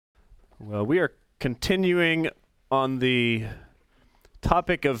Well, we are continuing on the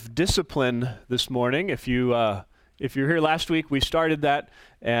topic of discipline this morning. If you're here last week, we started that,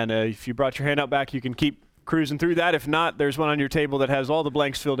 and if you brought your hand out back, you can keep cruising through that. If not, there's one on your table that has all the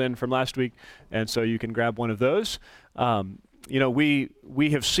blanks filled in from last week, and so you can grab one of those. We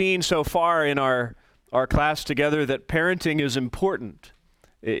have seen so far in our class together that parenting is important.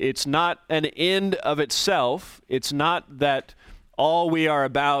 It's not an end of itself. It's not that all we are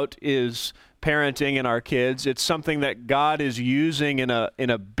about is parenting and our kids. It's something that God is using in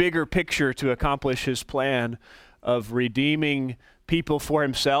a bigger picture to accomplish his plan of redeeming people for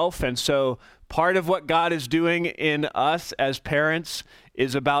himself. And so part of what God is doing in us as parents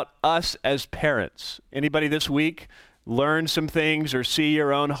is about us as parents. Anybody this week learn some things or see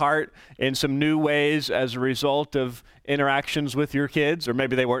your own heart in some new ways as a result of interactions with your kids? Or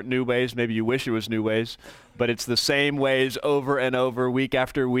maybe they weren't new ways, maybe you wish it was new ways, but it's the same ways over and over, week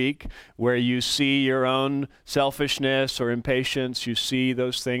after week, where you see your own selfishness or impatience. You see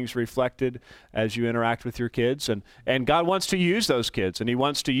those things reflected as you interact with your kids. And God wants to use those kids, and he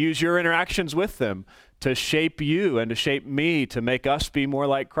wants to use your interactions with them to shape you and to shape me, to make us be more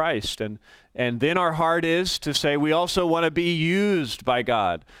like Christ. And then our heart is to say we also want to be used by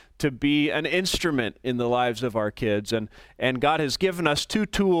God to be an instrument in the lives of our kids. And God has given us two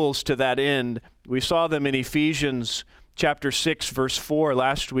tools to that end. We saw them in Ephesians chapter 6, verse 4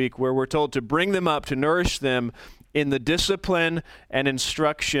 last week, where we're told to bring them up, to nourish them in the discipline and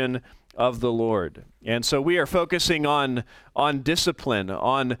instruction of the Lord. And so we are focusing on discipline,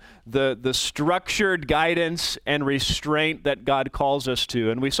 on the structured guidance and restraint that God calls us to.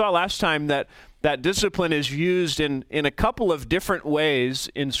 And we saw last time that discipline is used in a couple of different ways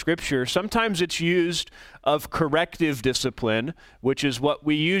in Scripture. Sometimes it's used of corrective discipline, which is what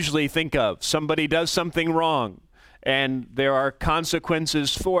we usually think of. Somebody does something wrong, and there are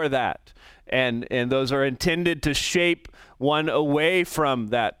consequences for that. And those are intended to shape one away from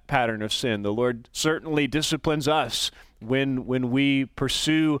that pattern of sin. The Lord certainly disciplines us when we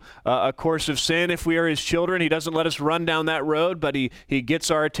pursue a course of sin. If we are his children, he doesn't let us run down that road, but he gets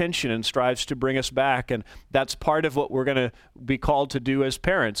our attention and strives to bring us back. And that's part of what we're going to be called to do as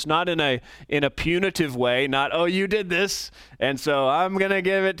parents. Not in a punitive way, not, oh, you did this, and so I'm going to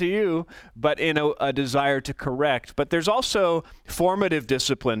give it to you, but in a desire to correct. But there's also formative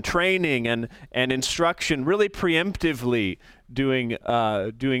discipline, training and instruction, really preemptively doing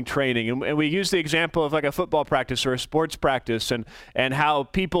training. And we use the example of like a football practice or a sports practice and how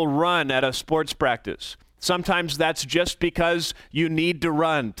people run at a sports practice. Sometimes that's just because you need to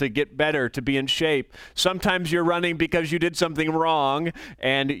run to get better, to be in shape. Sometimes you're running because you did something wrong,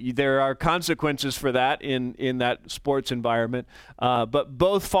 and there are consequences for that in that sports environment. But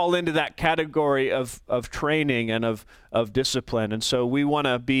both fall into that category of training and of discipline. And so we want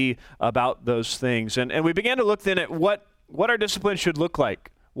to be about those things. And we began to look then at what our discipline should look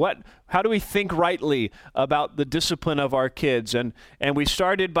like. How do we think rightly about the discipline of our kids? And we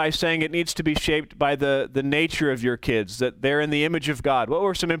started by saying it needs to be shaped by the nature of your kids, that they're in the image of God. What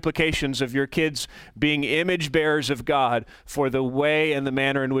were some implications of your kids being image bearers of God for the way and the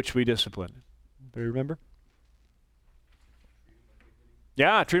manner in which we discipline? Do you remember?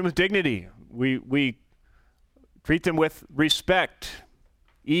 Yeah, treat them with dignity. We treat them with respect,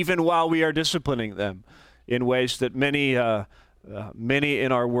 even while we are disciplining them in ways that many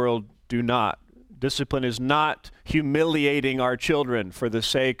in our world do not. Discipline is not humiliating our children for the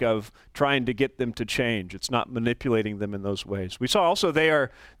sake of trying to get them to change. It's not manipulating them in those ways. We saw also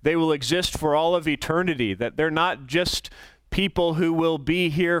they will exist for all of eternity, that they're not just people who will be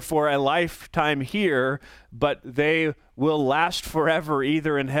here for a lifetime here, but they will last forever,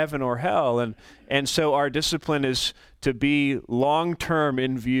 either in heaven or hell. And so our discipline is to be long-term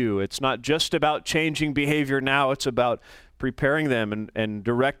in view. It's not just about changing behavior now, it's about preparing them and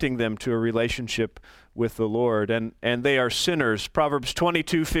directing them to a relationship with the Lord. And they are sinners. Proverbs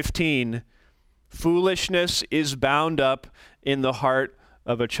 22:15, foolishness is bound up in the heart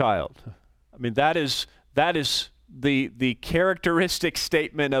of a child. I mean, that is the characteristic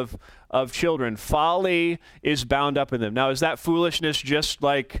statement of children. Folly is bound up in them. Now, is that foolishness just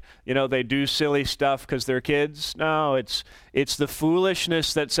like, they do silly stuff because they're kids? No, it's the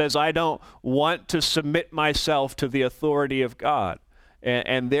foolishness that says, I don't want to submit myself to the authority of God,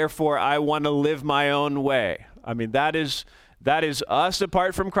 and therefore I want to live my own way. I mean, that is us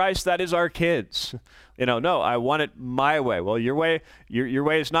apart from Christ. That is our kids. No, I want it my way. Well, your way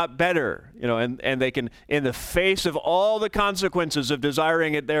is not better. And they can, in the face of all the consequences of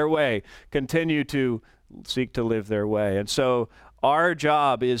desiring it their way, continue to seek to live their way. And so Our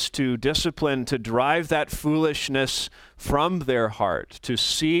job is to discipline, to drive that foolishness from their heart, to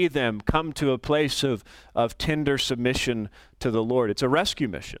see them come to a place of tender submission to the Lord. It's a rescue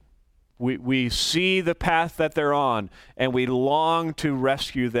mission. We see the path that they're on, and we long to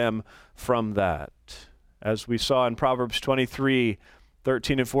rescue them from that. As we saw in Proverbs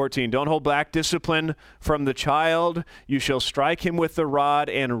 23:13 and 14, don't hold back discipline from the child. You shall strike him with the rod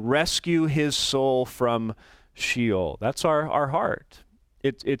and rescue his soul from Sheol. That's our heart.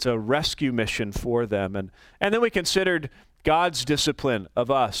 It's a rescue mission for them. And then we considered God's discipline of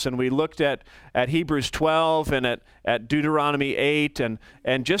us, and we looked at Hebrews 12 and at Deuteronomy 8 and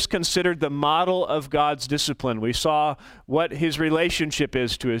just considered the model of God's discipline. We saw what his relationship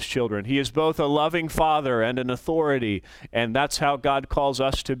is to his children. He is both a loving father and an authority, and that's how God calls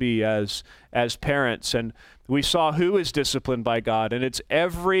us to be as parents. And we saw who is disciplined by God, and it's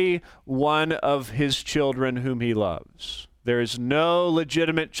every one of his children whom he loves. There is no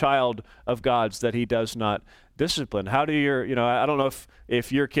legitimate child of God's that he does not discipline. How do I don't know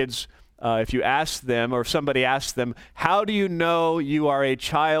if your kids, if you ask them or if somebody asks them, how do you know you are a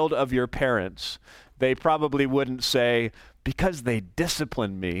child of your parents? They probably wouldn't say, because they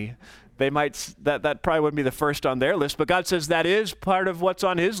discipline me. They might, that probably wouldn't be the first on their list, but God says that is part of what's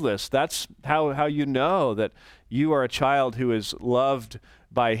on his list. That's how you know that you are a child who is loved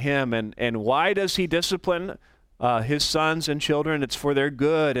by him. And why does he discipline his sons and children? It's for their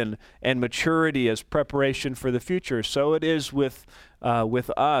good and maturity as preparation for the future. So it is with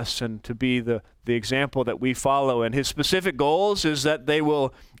us, and to be the example that we follow. And his specific goals is that they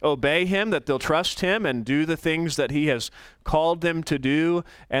will obey him, that they'll trust him and do the things that he has called them to do,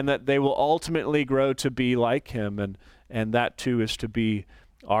 and that they will ultimately grow to be like him. And that too is to be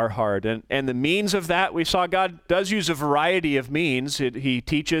our heart. And the means of that, we saw God does use a variety of means. He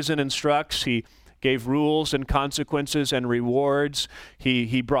teaches and instructs. He gave rules and consequences and rewards.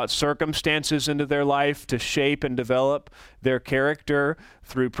 He brought circumstances into their life to shape and develop their character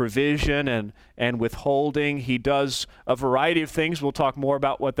through provision and withholding. He does a variety of things. We'll talk more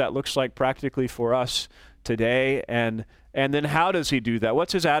about what that looks like practically for us today. And then how does he do that?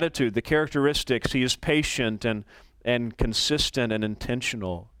 What's his attitude, the characteristics? He is patient and consistent and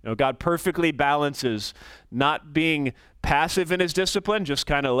intentional. God perfectly balances not being passive in his discipline, just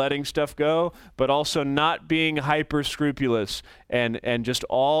kind of letting stuff go, but also not being hyper scrupulous and just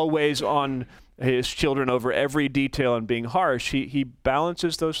always on his children over every detail and being harsh. He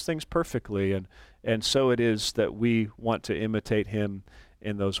balances those things perfectly, and so it is that we want to imitate him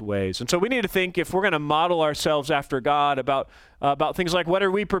in those ways. And so we need to think, if we're going to model ourselves after God, about things like, what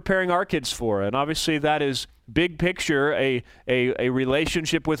are we preparing our kids for? And obviously that is big picture, a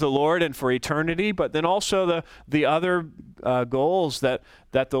relationship with the Lord and for eternity, but then also the other goals that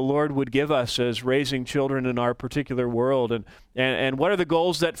the Lord would give us as raising children in our particular world. And what are the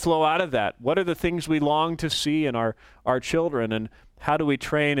goals that flow out of that? What are the things we long to see in our children, and how do we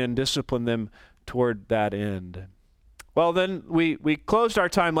train and discipline them toward that end? Well, then we closed our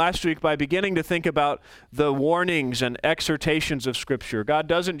time last week by beginning to think about the warnings and exhortations of Scripture. God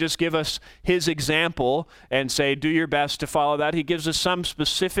doesn't just give us his example and say, do your best to follow that. He gives us some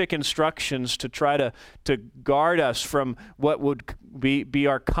specific instructions to try to guard us from what would be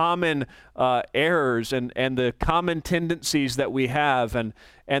our common errors and the common tendencies that we have. And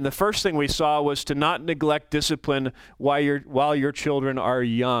the first thing we saw was to not neglect discipline while your children are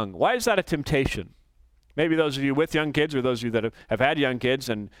young. Why is that a temptation? Maybe those of you with young kids, or those of you that have had young kids,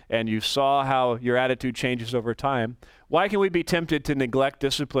 and you saw how your attitude changes over time. Why can we be tempted to neglect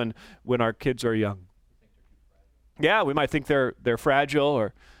discipline when our kids are young? Yeah, we might think they're fragile,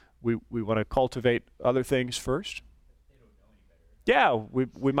 or we want to cultivate other things first. Yeah,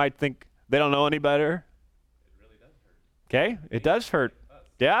 we might think they don't know any better. It really does hurt. Okay, it does hurt.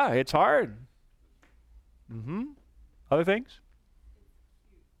 Yeah, it's hard. Other things?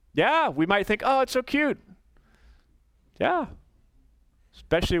 Yeah, we might think, oh, it's so cute. Yeah,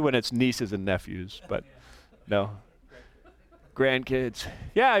 especially when it's nieces and nephews, but no. Grandkids.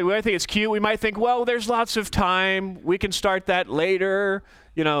 Yeah, we might think it's cute. We might think, well, there's lots of time. We can start that later.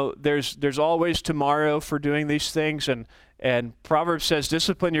 There's always tomorrow for doing these things. And Proverbs says,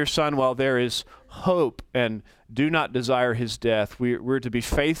 discipline your son while there is hope, and do not desire his death. We're to be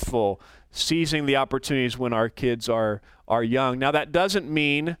faithful, seizing the opportunities when our kids are young. Now, that doesn't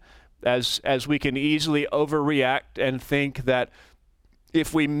mean, as we can easily overreact and think that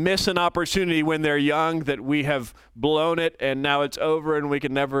if we miss an opportunity when they're young, that we have blown it and now it's over and we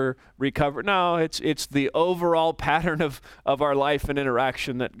can never recover. No, it's the overall pattern of our life and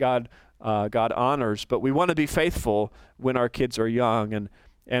interaction that God honors. But we want to be faithful when our kids are young.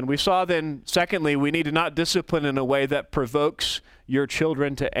 And we saw then, secondly, we need to not discipline in a way that provokes your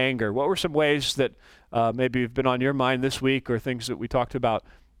children to anger. What were some ways that maybe have been on your mind this week, or things that we talked about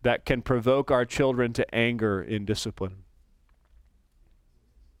that can provoke our children to anger in discipline?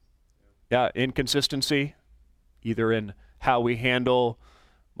 Yeah, inconsistency, either in how we handle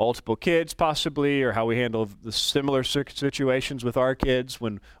multiple kids possibly, or how we handle the similar situations with our kids,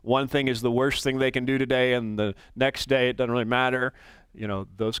 when one thing is the worst thing they can do today and the next day it doesn't really matter.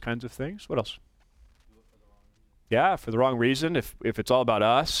 Those kinds of things. What else? Yeah, for the wrong reason. If it's all about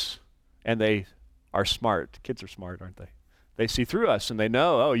us, and they are smart. Kids are smart, aren't they? They see through us and they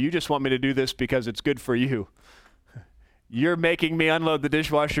know, oh, you just want me to do this because it's good for you. You're making me unload the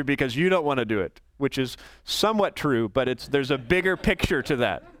dishwasher because you don't want to do it, which is somewhat true, but there's a bigger picture to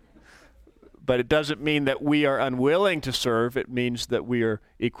that. But it doesn't mean that we are unwilling to serve. It means that we are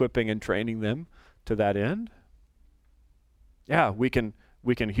equipping and training them to that end. Yeah, we can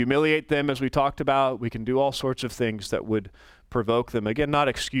humiliate them, as we talked about. We can do all sorts of things that would provoke them. Again, not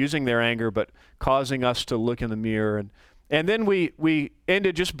excusing their anger, but causing us to look in the mirror. And then we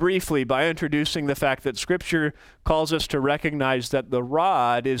ended just briefly by introducing the fact that Scripture calls us to recognize that the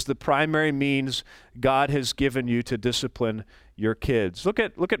rod is the primary means God has given you to discipline your kids. Look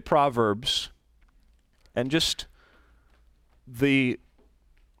at Proverbs, and just the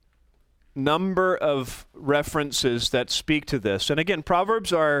number of references that speak to this. And again,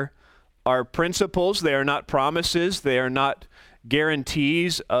 Proverbs are principles. They are not promises. They are not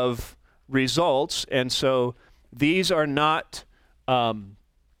guarantees of results. And so these are not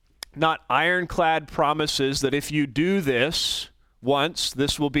ironclad promises that if you do this once,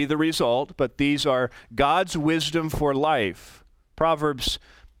 this will be the result, but these are God's wisdom for life. Proverbs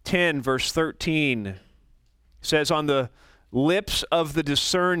 10, verse 13 says, on the lips of the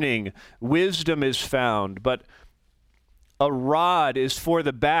discerning, wisdom is found, but a rod is for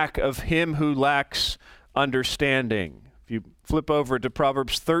the back of him who lacks understanding. If you flip over to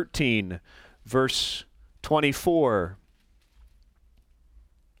Proverbs 13, verse 24,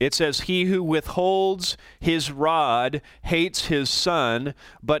 it says, he who withholds his rod hates his son,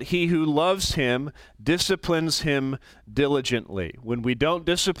 but he who loves him disciplines him diligently. When we don't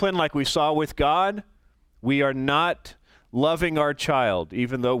discipline like we saw with God, we are not loving our child,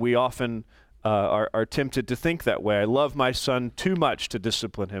 even though we often are tempted to think that way. I love my son too much to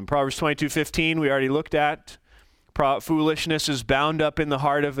discipline him. Proverbs 22:15 we already looked at. Foolishness is bound up in the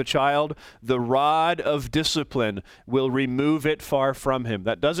heart of a child. The rod of discipline will remove it far from him.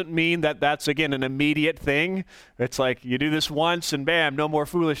 That doesn't mean that that's, again, an immediate thing. It's like you do this once and bam, no more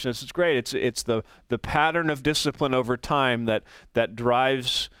foolishness. It's great. It's the pattern of discipline over time that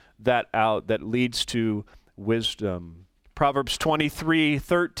drives that out, that leads to wisdom. Proverbs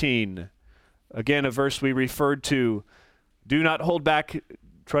 23:13, again, a verse we referred to. Do not hold back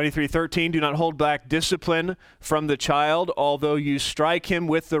 23:13, do not hold back discipline from the child. Although you strike him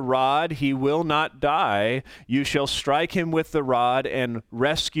with the rod, he will not die. You shall strike him with the rod and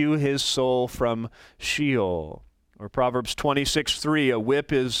rescue his soul from Sheol. Or Proverbs 26:3, a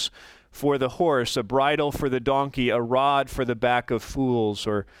whip is for the horse, a bridle for the donkey, a rod for the back of fools.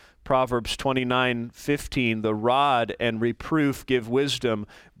 Or Proverbs 29:15, the rod and reproof give wisdom,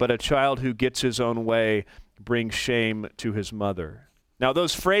 but a child who gets his own way brings shame to his mother. Now,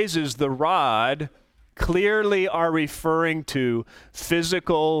 those phrases, the rod, clearly are referring to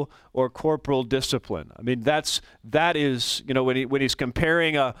physical or corporal discipline. I mean, that is, when he's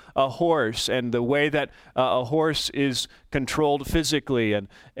comparing a horse and the way that a horse is controlled physically, and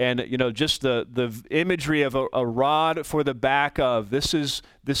just the imagery of a rod for the back of, this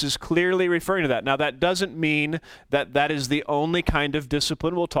is clearly referring to that. Now, that doesn't mean that is the only kind of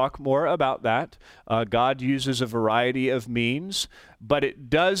discipline. We'll talk more about that. God uses a variety of means, but it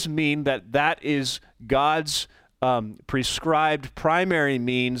does mean that is God's prescribed primary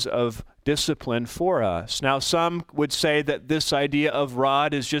means of discipline for us. Now, some would say that this idea of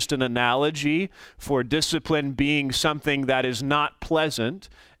rod is just an analogy for discipline being something that is not pleasant.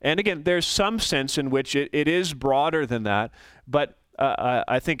 And again, there's some sense in which it is broader than that. But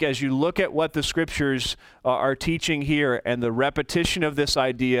I think as you look at what the Scriptures are teaching here and the repetition of this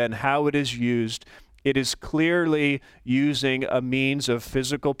idea and how it is used, it is clearly using a means of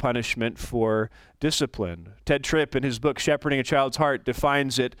physical punishment for discipline. Ted Tripp, in his book, Shepherding a Child's Heart,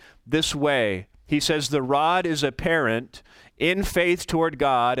 defines it this way. He says, the rod is a parent in faith toward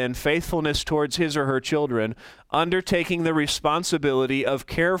God and faithfulness towards his or her children, undertaking the responsibility of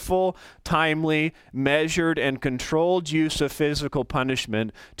careful, timely, measured, and controlled use of physical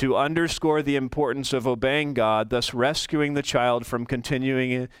punishment to underscore the importance of obeying God, thus rescuing the child from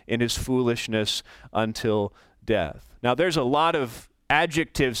continuing in his foolishness until death. Now, there's a lot of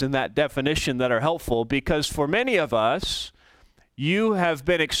adjectives in that definition that are helpful, because for many of us, you have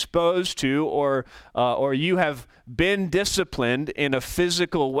been exposed to or you have been disciplined in a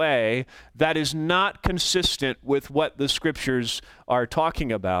physical way that is not consistent with what the scriptures are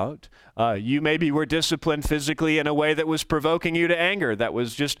talking about. You maybe were disciplined physically in a way that was provoking you to anger, that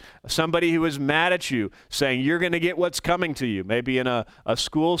was just somebody who was mad at you, saying you're going to get what's coming to you, maybe in a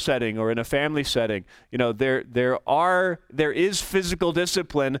school setting or in a family setting. You know, there is physical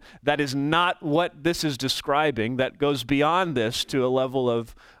discipline that is not what this is describing, that goes beyond this to a level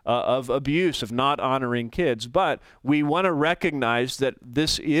of abuse, of not honoring kids. But we want to recognize that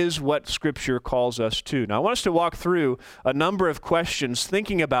this is what Scripture calls us to. Now, I want us to walk through a number of questions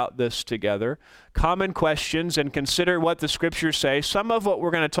thinking about this together, common questions, and consider what the Scriptures say. Some of what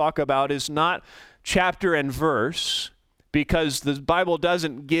we're going to talk about is not chapter and verse, because the Bible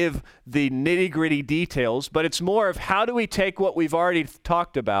doesn't give the nitty-gritty details, but it's more of how do we take what we've already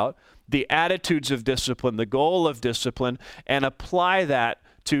talked about, the attitudes of discipline, the goal of discipline, and apply that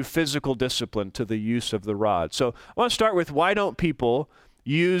to physical discipline, to the use of the rod. So I want to start with, why don't people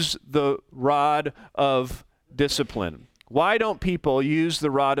use the rod of discipline? Why don't people use the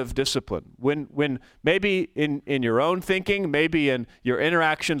rod of discipline? When maybe in your own thinking, maybe in your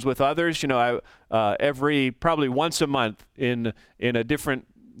interactions with others, you know, probably once a month in a different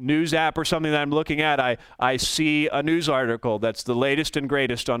news app or something that I'm looking at, I see a news article that's the latest and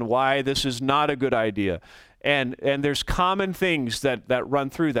greatest on why this is not a good idea. And there's common things that run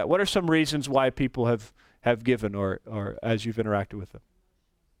through that. What are some reasons why people have given or as you've interacted with them?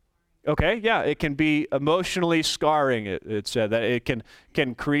 Okay, yeah, it can be emotionally scarring. It said that it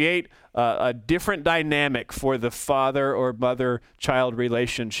can create a different dynamic for the father or mother-child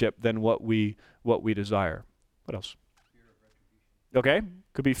relationship than what we desire. What else? Okay,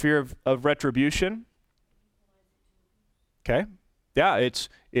 could be fear of retribution. Okay, yeah,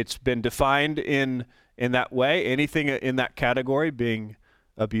 it's been defined in that way. Anything in that category being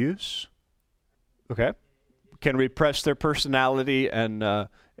abuse. Okay, can repress their personality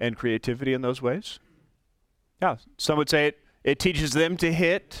and creativity in those ways. Yeah, some would say it teaches them to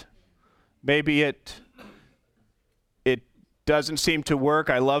hit. Maybe it doesn't seem to work.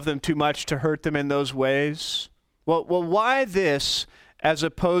 I love them too much to hurt them in those ways. Well, why this as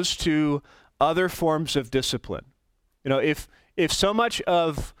opposed to other forms of discipline? You know, if so much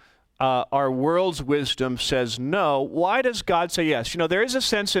of our world's wisdom says no, why does God say yes? You know, there is a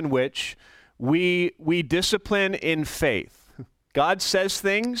sense in which we discipline in faith. God says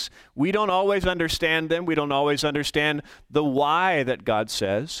things, we don't always understand them. We don't always understand the why that God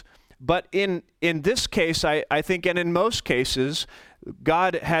says. But in this case, I think, and in most cases,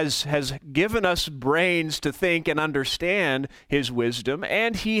 God has given us brains to think and understand his wisdom,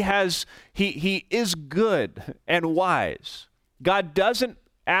 and he is good and wise. God doesn't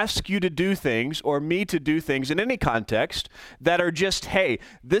ask you to do things or me to do things in any context that are just, hey,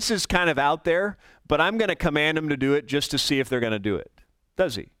 this is kind of out there, but I'm going to command them to do it just to see if they're going to do it.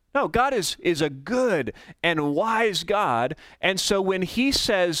 Does he? No, God is a good and wise God. And so when he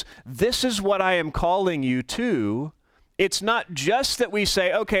says, this is what I am calling you to, it's not just that we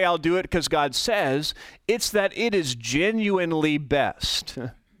say, okay, I'll do it because God says. It's that it is genuinely best.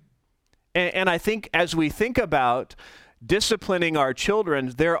 And I think as we think about disciplining our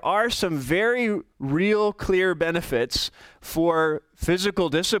children, there are some very real, clear benefits for physical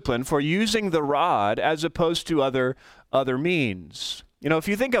discipline, for using the rod as opposed to other means. You know, if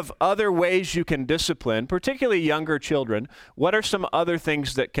you think of other ways you can discipline, particularly younger children, what are some other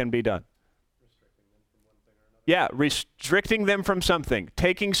things that can be done? Yeah, restricting them from something,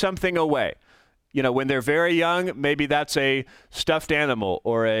 taking something away. You know, when they're very young, maybe that's a stuffed animal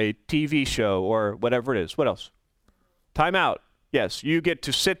or a TV show or whatever it is. What else? Time out. Yes, you get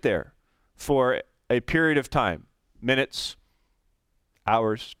to sit there for a period of time, minutes,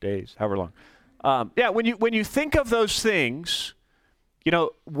 hours, days, however long. When you think of those things, you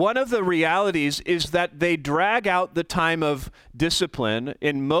know, one of the realities is that they drag out the time of discipline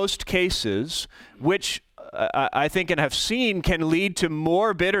in most cases, which I think and have seen can lead to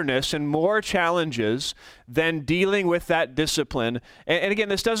more bitterness and more challenges than dealing with that discipline. And again,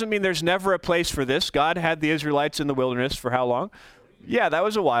 this doesn't mean there's never a place for this. God had the Israelites in the wilderness for how long? Yeah, that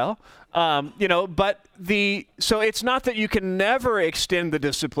was a while. So it's not that you can never extend the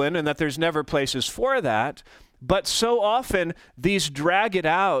discipline and that there's never places for that. But so often, these drag it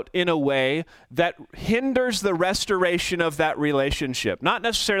out in a way that hinders the restoration of that relationship. Not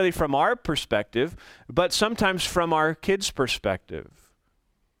necessarily from our perspective, but sometimes from our kids' perspective.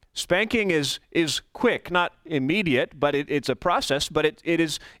 Spanking is quick, not immediate, but it's a process, but it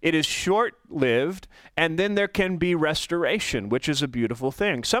is short-lived, and then there can be restoration, which is a beautiful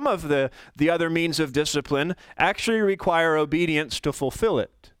thing. Some of the other means of discipline actually require obedience to fulfill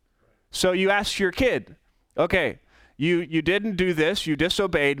it. So you ask your kid, okay, you didn't do this, you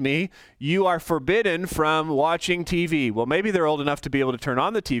disobeyed me, you are forbidden from watching TV. Well, maybe they're old enough to be able to turn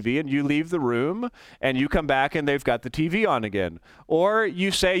on the TV, and you leave the room, and you come back, and they've got the TV on again. Or you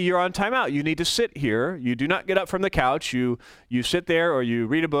say you're on timeout. You need to sit here. You do not get up from the couch. You sit there, or you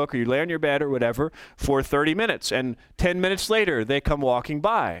read a book, or you lay on your bed, or whatever, for 30 minutes. And 10 minutes later, they come walking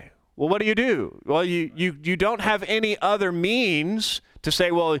by. Well, what do? Well, you don't have any other means to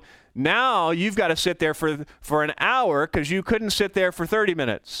say, well, now you've got to sit there for an hour because you couldn't sit there for 30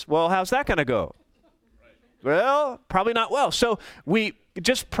 minutes. Well, how's that going to go? Well, probably not well. So we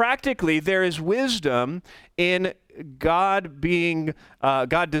just practically, there is wisdom in God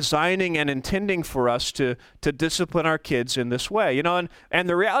designing and intending for us to discipline our kids in this way. And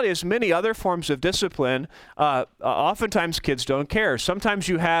the reality is many other forms of discipline, oftentimes kids don't care. Sometimes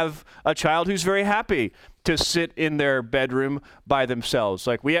you have a child who's very happy to sit in their bedroom by themselves.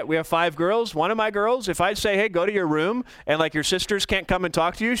 Like we have 5 girls. One of my girls, if I'd say, hey, go to your room, and like your sisters can't come and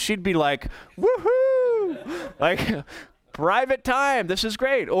talk to you, she'd be like, woohoo! Like, private time, this is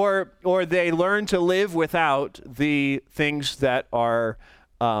great. Or they learn to live without the things that are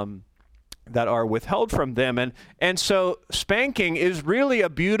withheld from them. And so spanking is really a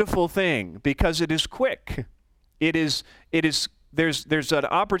beautiful thing because it is quick. There's an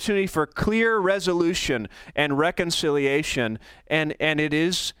opportunity for clear resolution and reconciliation, and it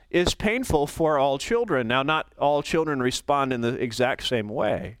is painful for all children. Now, not all children respond in the exact same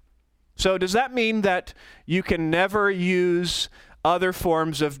way. So does that mean that you can never use other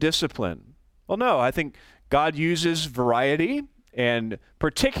forms of discipline? Well, no. I think God uses variety, and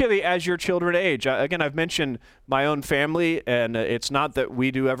particularly as your children age. Again, I've mentioned my own family, and it's not that we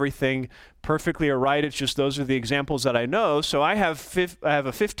do everything perfectly or right. It's just those are the examples that I know. So I have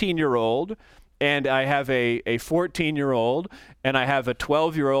a 15-year-old, and I have a 14-year-old, and I have a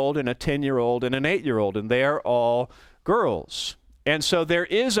 12-year-old, and a 10-year-old, and an 8-year-old, and they are all girls. And so there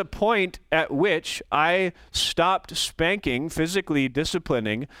is a point at which I stopped spanking, physically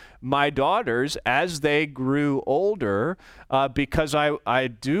disciplining my daughters as they grew older, because I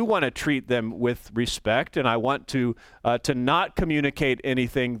do want to treat them with respect, and I want to not communicate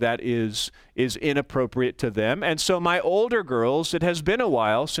anything that is inappropriate to them. And so my older girls, it has been a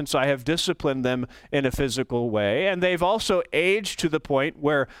while since I have disciplined them in a physical way, and they've also aged to the point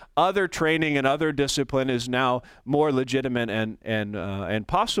where other training and other discipline is now more legitimate and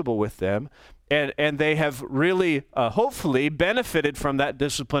possible with them. And they have really, hopefully, benefited from that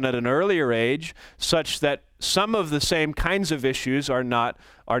discipline at an earlier age, such that some of the same kinds of issues are not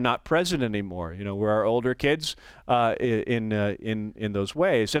present anymore. Where our older kids in those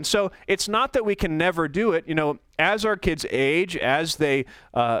ways. And so it's not that we can never do it. As our kids age, as they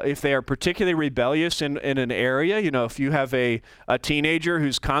if they are particularly rebellious in an area, if you have a teenager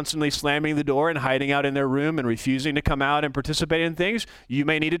who's constantly slamming the door and hiding out in their room and refusing to come out and participate in things, you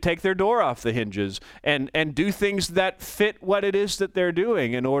may need to take their door off the hinges and do things that fit what it is that they're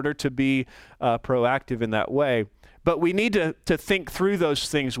doing in order to be proactive in that way. But we need to think through those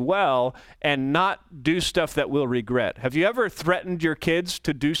things well and not do stuff that we'll regret. Have you ever threatened your kids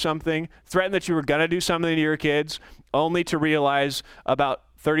to do something, threatened that you were going to do something to your kids, only to realize about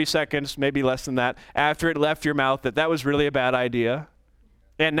 30 seconds, maybe less than that, after it left your mouth that was really a bad idea?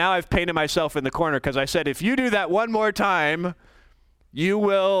 And now I've painted myself in the corner because I said, if you do that one more time, you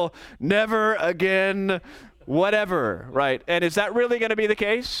will never again, whatever, right? And is that really going to be the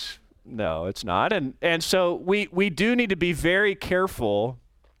case? No, it's not. And so we do need to be very careful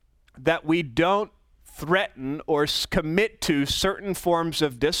that we don't threaten or commit to certain forms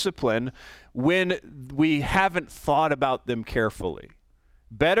of discipline when we haven't thought about them carefully.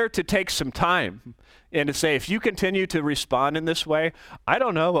 Better to take some time and to say, if you continue to respond in this way, I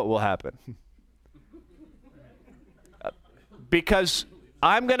don't know what will happen. Because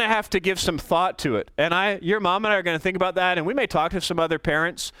I'm going to have to give some thought to it. And your mom and I are going to think about that, and we may talk to some other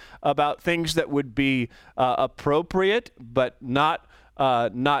parents about things that would be appropriate, but not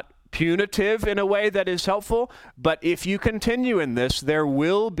punitive in a way that is helpful. But if you continue in this, there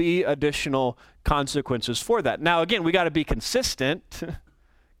will be additional consequences for that. Now, again, we got to be consistent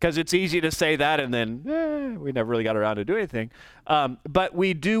because it's easy to say that and then we never really got around to do anything. But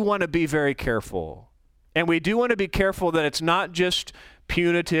we do want to be very careful. And we do want to be careful that it's not just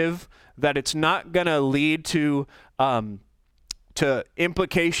punitive, that it's not going to lead to to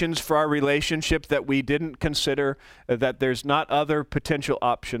implications for our relationship that we didn't consider, that there's not other potential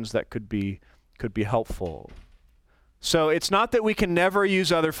options that could be helpful. So it's not that we can never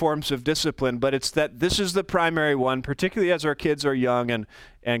use other forms of discipline, but it's that this is the primary one, particularly as our kids are young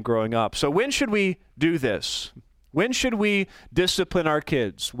and growing up. So when should we do this? When should we discipline our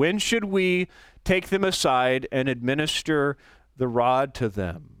kids? When should we take them aside and administer the rod to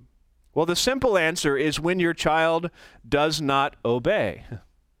them? Well, the simple answer is when your child does not obey.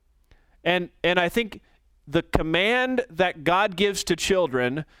 And I think the command that God gives to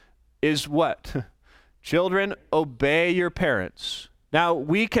children is what? Children, obey your parents. Now,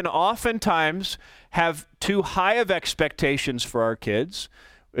 we can oftentimes have too high of expectations for our kids,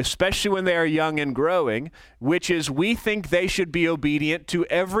 especially when they are young and growing, which is we think they should be obedient to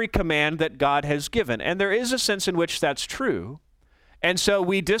every command that God has given. And there is a sense in which that's true. And so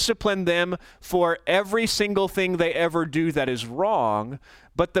we discipline them for every single thing they ever do that is wrong.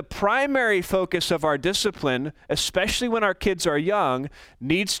 But the primary focus of our discipline, especially when our kids are young,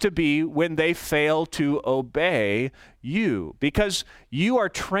 needs to be when they fail to obey you, because you are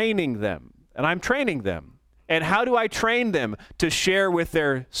training them, and I'm training them. And how do I train them to share with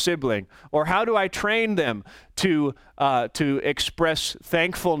their sibling? Or how do I train them to express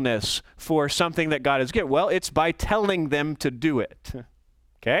thankfulness for something that God has given? Well, it's by telling them to do it.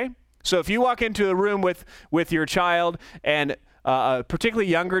 Okay? So if you walk into a room with your child, and particularly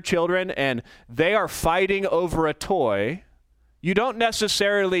younger children, and they are fighting over a toy, you don't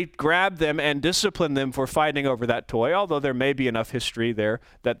necessarily grab them and discipline them for fighting over that toy, although there may be enough history there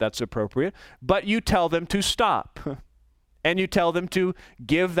that that's appropriate. But you tell them to stop. And you tell them to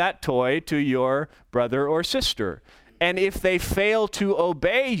give that toy to your brother or sister. And if they fail to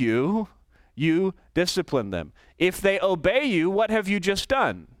obey you, you discipline them. If they obey you, what have you just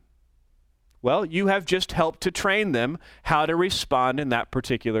done? Well, you have just helped to train them how to respond in that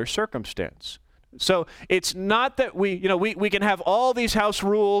particular circumstance. So it's not that we can have all these house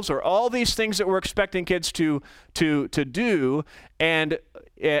rules or all these things that we're expecting kids to do and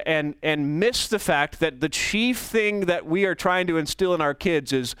miss the fact that the chief thing that we are trying to instill in our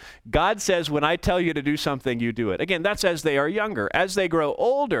kids is God says, when I tell you to do something, you do it. Again, that's as they are younger. As they grow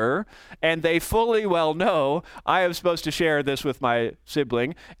older and they fully well know, I am supposed to share this with my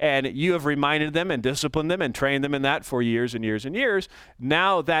sibling, and you have reminded them and disciplined them and trained them in that for years and years and years.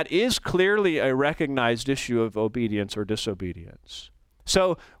 Now that is clearly a recognized issue of obedience or disobedience.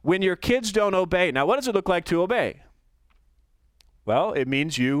 So when your kids don't obey, now what does it look like to obey? Well, it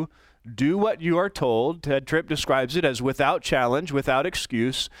means you do what you are told. Ted Tripp describes it as without challenge, without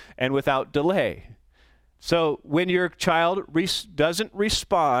excuse, and without delay. So when your child doesn't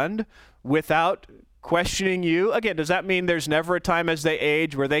respond without questioning you, again, does that mean there's never a time as they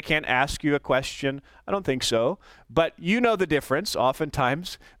age where they can't ask you a question? I don't think so. But you know the difference,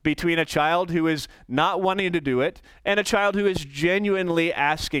 oftentimes, between a child who is not wanting to do it and a child who is genuinely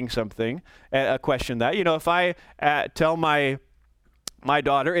asking something, a question that, if I tell my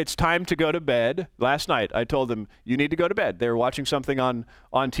daughter, it's time to go to bed. Last night, I told them, you need to go to bed. They were watching something on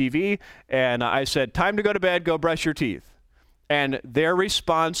TV, and I said, time to go to bed, go brush your teeth. And their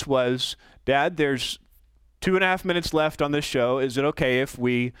response was, Dad, there's 2.5 minutes left on this show. Is it okay if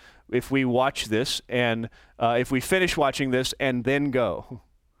we watch this and if we finish watching this and then go?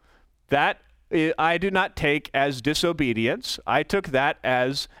 That I do not take as disobedience. I took that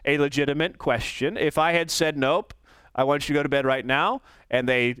as a legitimate question. If I had said, nope, I want you to go to bed right now, and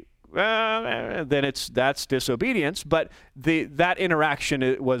then that's disobedience. But that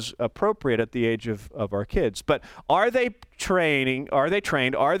interaction was appropriate at the age of our kids. But are they trained? Are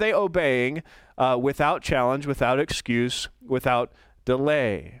they obeying without challenge, without excuse, without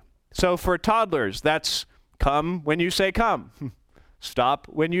delay? So for toddlers, that's come when you say come. Stop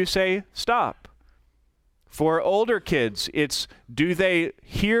when you say stop. For older kids, it's do they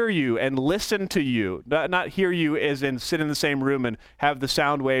hear you and listen to you? Not hear you as in sit in the same room and have the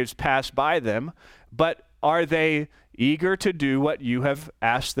sound waves pass by them, but are they eager to do what you have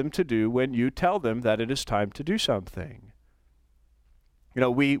asked them to do when you tell them that it is time to do something?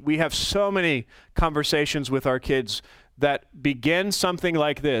 We have so many conversations with our kids that begin something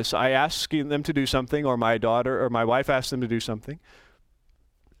like this. I ask them to do something, or my daughter or my wife asks them to do something.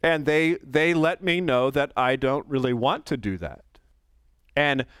 And they let me know that I don't really want to do that.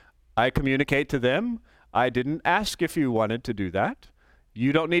 And I communicate to them, I didn't ask if you wanted to do that.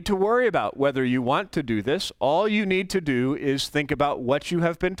 You don't need to worry about whether you want to do this. All you need to do is think about what you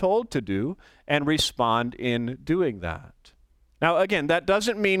have been told to do and respond in doing that. Now, again, that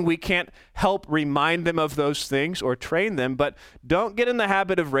doesn't mean we can't help remind them of those things or train them, but don't get in the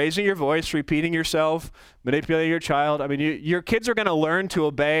habit of raising your voice, repeating yourself, manipulating your child. I mean, your kids are going to learn to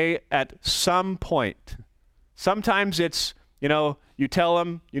obey at some point. Sometimes it's, you tell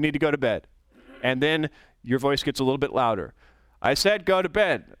them you need to go to bed, and then your voice gets a little bit louder. I said go to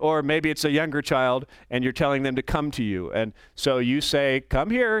bed. Or maybe it's a younger child and you're telling them to come to you. And so you say,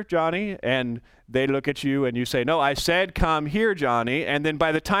 come here, Johnny. And they look at you and you say, no, I said come here, Johnny. And then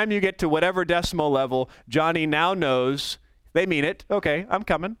by the time you get to whatever decimal level, Johnny now knows they mean it. Okay, I'm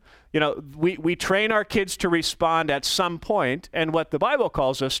coming. We train our kids to respond at some point. And what the Bible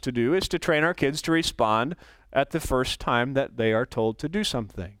calls us to do is to train our kids to respond at the first time that they are told to do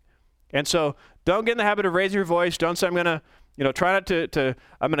something. And so don't get in the habit of raising your voice. Don't say I'm going to try not to,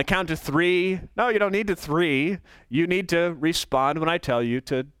 I'm going to count to 3. No, you don't need to 3. You need to respond when I tell you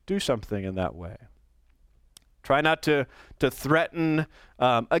to do something in that way. Try not to threaten.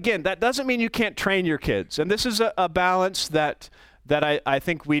 Again, that doesn't mean you can't train your kids. And this is a balance that I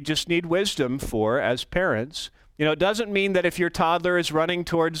think we just need wisdom for as parents. It doesn't mean that if your toddler is running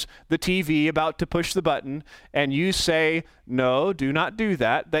towards the TV about to push the button and you say, no, do not do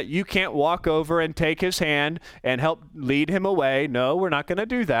that you can't walk over and take his hand and help lead him away. No, we're not going to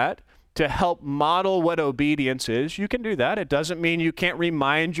do that. To help model what obedience is, you can do that. It doesn't mean you can't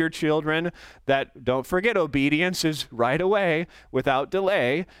remind your children that, don't forget, obedience is right away without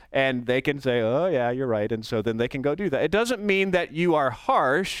delay, and they can say, oh yeah, you're right, and so then they can go do that. It doesn't mean that you are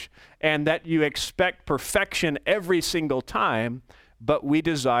harsh and that you expect perfection every single time, but we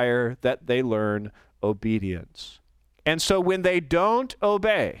desire that they learn obedience. And so when they don't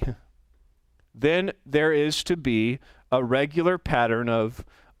obey, then there is to be a regular pattern of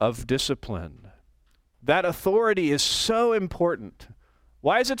discipline. That authority is so important.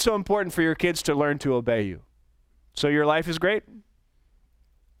 Why is it so important for your kids to learn to obey you? So your life is great?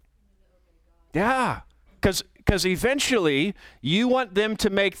 Yeah, because eventually you want them to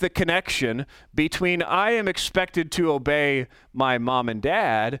make the connection between I am expected to obey my mom and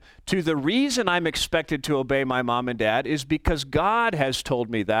dad to the reason I'm expected to obey my mom and dad is because God has told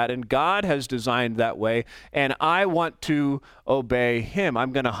me that and God has designed that way and I want to obey him.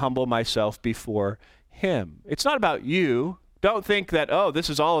 I'm going to humble myself before him. It's not about you. Don't think that, this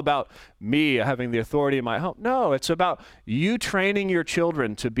is all about me having the authority in my home. No, it's about you training your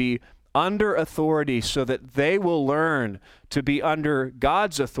children to be under authority so that they will learn to be under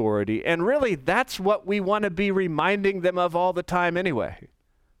God's authority. And really, that's what we want to be reminding them of all the time anyway.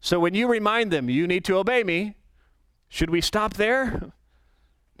 So when you remind them, you need to obey me, should we stop there?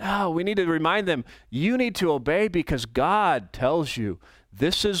 No, we need to remind them, you need to obey because God tells you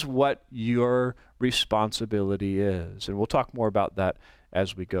this is what your responsibility is. And we'll talk more about that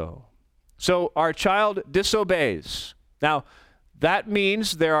as we go. So our child disobeys. Now, that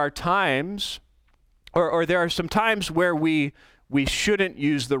means there are times, or there are some times where we shouldn't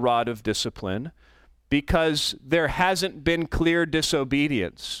use the rod of discipline because there hasn't been clear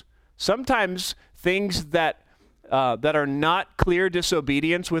disobedience. Sometimes things that are not clear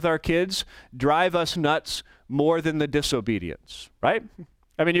disobedience with our kids drive us nuts more than the disobedience, right?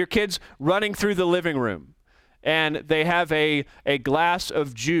 I mean, your kid's running through the living room and they have a glass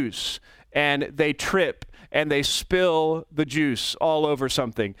of juice and they trip and they spill the juice all over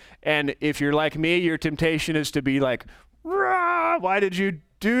something. And if you're like me, your temptation is to be like, why did you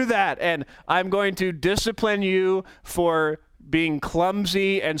do that? And I'm going to discipline you for being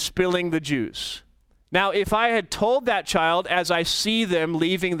clumsy and spilling the juice. Now, if I had told that child as I see them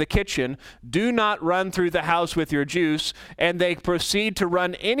leaving the kitchen, do not run through the house with your juice, and they proceed to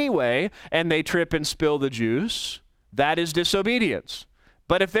run anyway, and they trip and spill the juice, that is disobedience.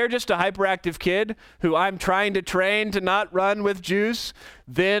 But if they're just a hyperactive kid who I'm trying to train to not run with juice,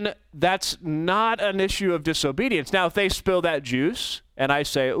 then that's not an issue of disobedience. Now, if they spill that juice and I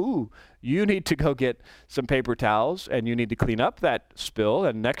say, ooh, you need to go get some paper towels and you need to clean up that spill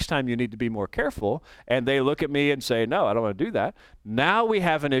and next time you need to be more careful, and they look at me and say, no, I don't want to do that, now we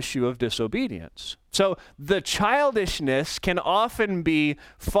have an issue of disobedience. So the childishness can often be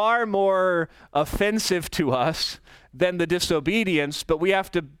far more offensive to us than the disobedience, but we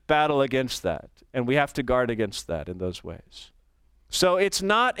have to battle against that, and we have to guard against that in those ways. So it's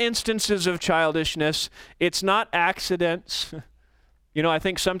not instances of childishness. It's not accidents. I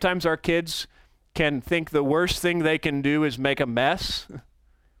think sometimes our kids can think the worst thing they can do is make a mess,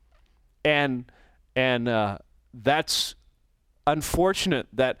 and that's unfortunate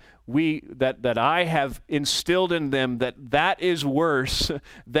that that I have instilled in them that is worse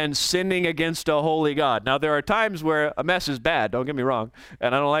than sinning against a holy God. Now, there are times where a mess is bad, don't get me wrong,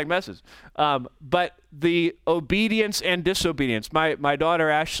 and I don't like messes. But the obedience and disobedience. My daughter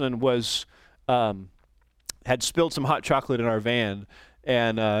Ashlyn had spilled some hot chocolate in our van,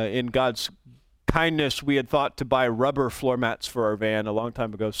 and in God's kindness, we had thought to buy rubber floor mats for our van a long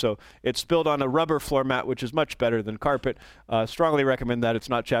time ago. So it spilled on a rubber floor mat, which is much better than carpet. Strongly recommend that. It's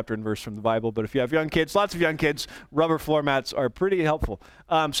not chapter and verse from the Bible, but if you have young kids, lots of young kids, rubber floor mats are pretty helpful.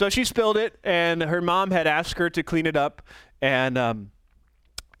 So she spilled it, and her mom had asked her to clean it up, and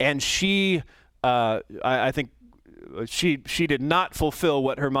she, I think, she did not fulfill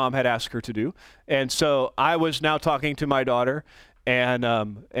what her mom had asked her to do, and so I was now talking to my daughter.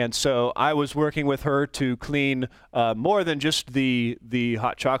 And so I was working with her to clean more than just the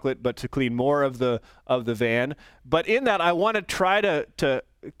hot chocolate, but to clean more of the van. But in that, I want to try to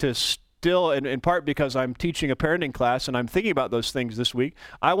still, in part because I'm teaching a parenting class and I'm thinking about those things this week,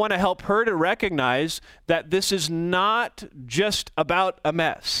 I want to help her to recognize that this is not just about a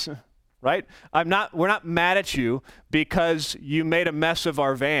mess. Right? We're not mad at you because you made a mess of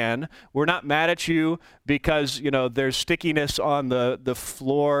our van. We're not mad at you because, there's stickiness on the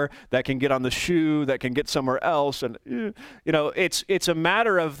floor that can get on the shoe, that can get somewhere else. And, it's a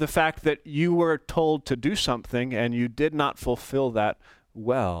matter of the fact that you were told to do something and you did not fulfill that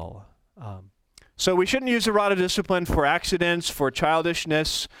well. So we shouldn't use a rod of discipline for accidents, for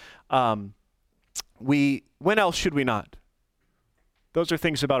childishness. When else should we not? Those are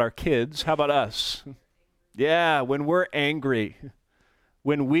things about our kids. How about us? Yeah, when we're angry,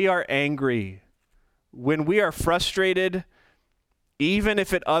 when we are angry, when we are frustrated, even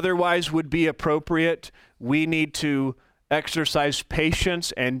if it otherwise would be appropriate, we need to exercise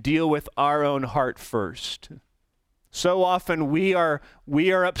patience and deal with our own heart first. So often we are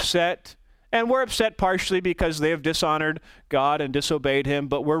upset, and we're upset partially because they have dishonored God and disobeyed Him,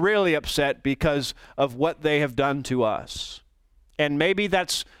 but we're really upset because of what they have done to us. And maybe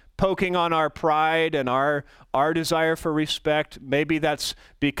that's poking on our pride and our desire for respect. Maybe that's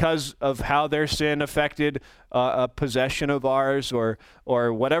because of how their sin affected a possession of ours or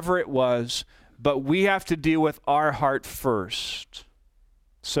whatever it was. But we have to deal with our heart first.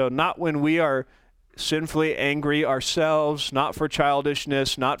 So not when we are sinfully angry ourselves, not for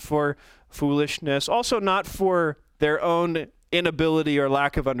childishness, not for foolishness, also not for their own inability or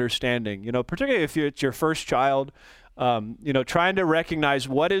lack of understanding. Particularly if it's your first child, trying to recognize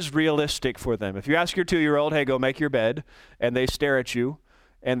what is realistic for them. If you ask your 2-year-old, hey, go make your bed, and they stare at you,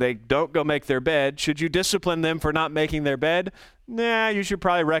 and they don't go make their bed, should you discipline them for not making their bed? Nah, you should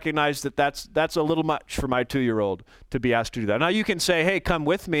probably recognize that that's a little much for my 2-year-old to be asked to do that. Now you can say, hey, come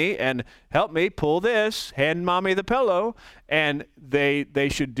with me and help me pull this, hand mommy the pillow, and they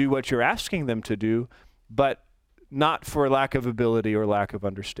should do what you're asking them to do, but not for lack of ability or lack of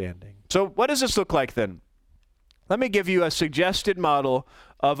understanding. So what does this look like then? Let me give you a suggested model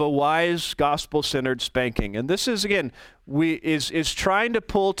of a wise gospel-centered spanking. And this is, again, is trying to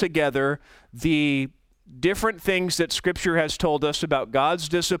pull together the different things that Scripture has told us about God's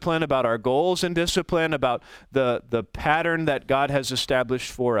discipline, about our goals in discipline, about the pattern that God has established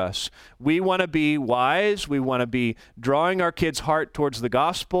for us. We want to be wise. We want to be drawing our kids' heart towards the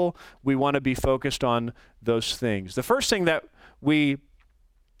gospel. We want to be focused on those things. The first thing that we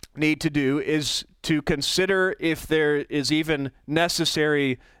need to do is to consider if there is even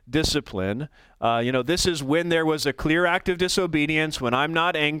necessary discipline. This is when there was a clear act of disobedience, when I'm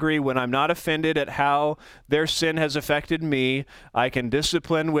not angry, when I'm not offended at how their sin has affected me. I can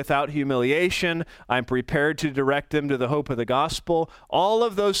discipline without humiliation. I'm prepared to direct them to the hope of the gospel. All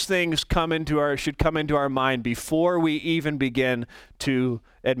of those things should come into our mind before we even begin to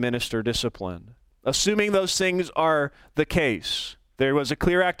administer discipline. Assuming those things are the case. There was a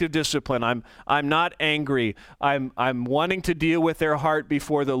clear act of discipline. I'm not angry. I'm wanting to deal with their heart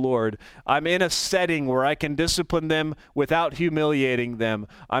before the Lord. I'm in a setting where I can discipline them without humiliating them.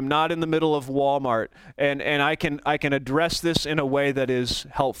 I'm not in the middle of Walmart, and I can address this in a way that is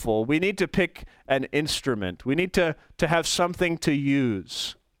helpful. We need to pick an instrument. We need to have something to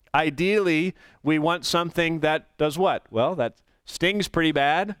use. Ideally, we want something that does what? Well, that stings pretty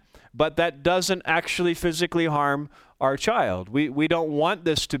bad, but that doesn't actually physically harm our child. We don't want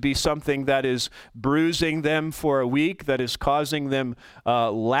this to be something that is bruising them for a week, that is causing them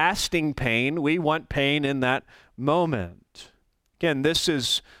lasting pain. We want pain in that moment. Again, this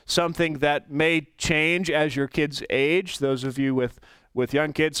is something that may change as your kids age. Those of you with with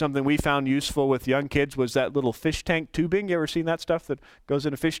young kids, something we found useful with young kids was that little fish tank tubing. You ever seen that stuff that goes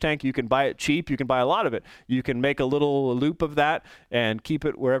in a fish tank? You can buy it cheap. You can buy a lot of it. You can make a little loop of that and keep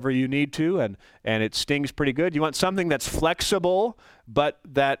it wherever you need to, and it stings pretty good. You want something that's flexible, but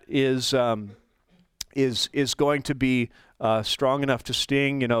that is going to be strong enough to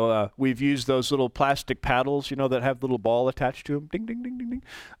sting. We've used those little plastic paddles, that have little ball attached to them. Ding, ding, ding, ding, ding.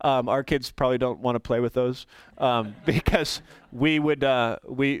 Our kids probably don't want to play with those because we would that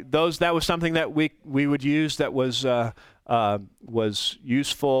was something that we would use that was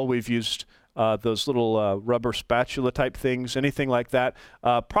useful. We've used those little rubber spatula type things, anything like that.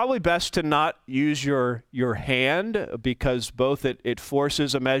 Probably best to not use your hand, because both it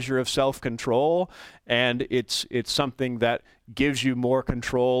forces a measure of self-control, and it's something that gives you more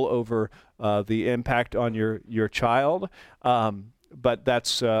control over the impact on your child. But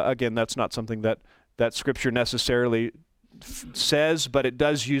that's again, that's not something that Scripture necessarily says, but it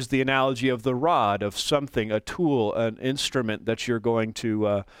does use the analogy of the rod, of something, a tool, an instrument that you're going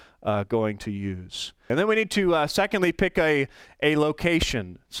to use. And then we need to secondly pick a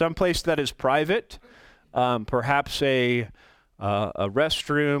location, someplace that is private, perhaps a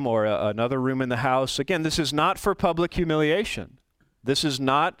restroom or another room in the house. Again, this is not for public humiliation. This is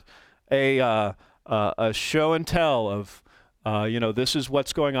not a show and tell of this is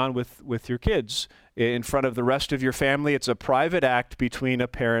what's going on with your kids in front of the rest of your family. It's a private act between a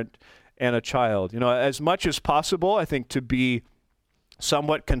parent and a child. As much as possible, I think, to be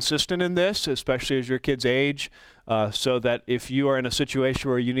somewhat consistent in this, especially as your kids age, so that if you are in a situation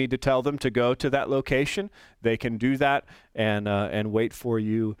where you need to tell them to go to that location, they can do that and wait for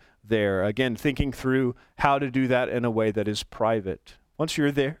you there. Again, thinking through how to do that in a way that is private. Once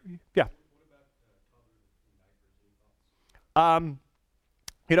you're there, yeah.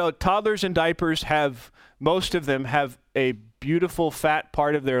 Toddlers in diapers most of them have a beautiful fat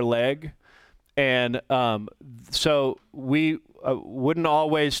part of their leg. And so we wouldn't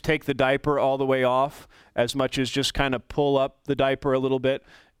always take the diaper all the way off, as much as just kind of pull up the diaper a little bit.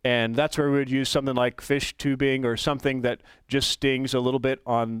 And that's where we would use something like fish tubing or something that just stings a little bit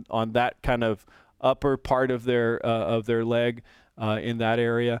on that kind of upper part of their leg in that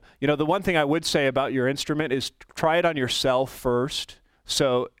area. The one thing I would say about your instrument is try it on yourself first.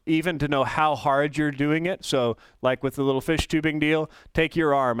 So even to know how hard you're doing it, so like with the little fish tubing deal, take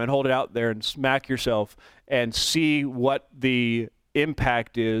your arm and hold it out there and smack yourself and see what the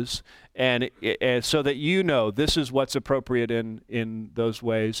impact is, and so that this is what's appropriate in those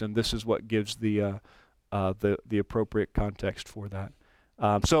ways, and this is what gives the appropriate context for that.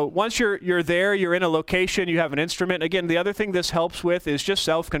 So once you're there, you're in a location, you have an instrument. Again, the other thing this helps with is just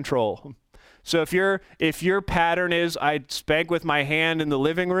self-control. So if your pattern is I spank with my hand in the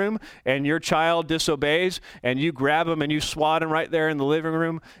living room and your child disobeys and you grab them and you swat them right there in the living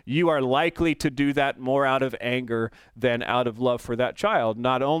room, you are likely to do that more out of anger than out of love for that child.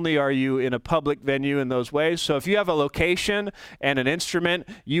 Not only are you in a public venue in those ways, so if you have a location and an instrument,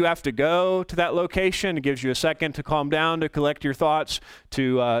 you have to go to that location. It gives you a second to calm down, to collect your thoughts,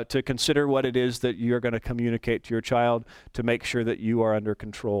 to consider what it is that you're going to communicate to your child, to make sure that you are under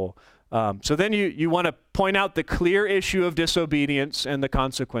control. So then you want to point out the clear issue of disobedience and the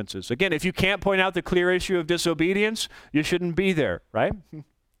consequences. Again, if you can't point out the clear issue of disobedience, you shouldn't be there, right?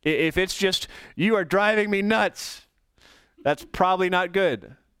 If it's just, you are driving me nuts, that's probably not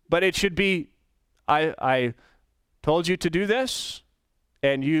good. But it should be, I told you to do this,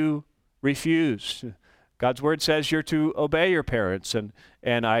 and you refused. God's word says you're to obey your parents, and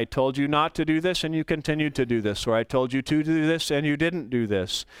I told you not to do this, and you continued to do this, or I told you to do this, and you didn't do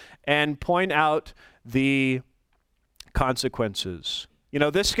this. And point out the consequences.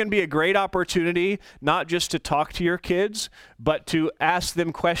 This can be a great opportunity, not just to talk to your kids, but to ask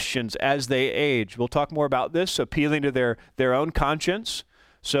them questions as they age. We'll talk more about this, appealing to their own conscience.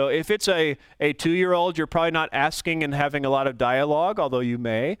 So if it's a 2-year-old, you're probably not asking and having a lot of dialogue, although you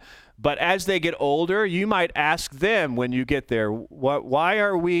may. But as they get older, you might ask them when you get there, why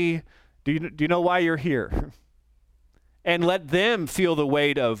are we, do you know why you're here? And let them feel the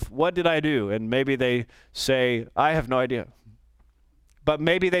weight of, what did I do? And maybe they say, I have no idea. But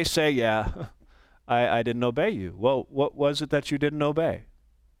maybe they say, yeah, I didn't obey you. Well, what was it that you didn't obey?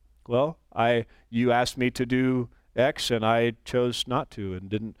 Well, you asked me to do X, and I chose not to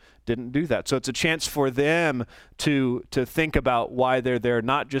and didn't do that. So it's a chance for them to think about why they're there,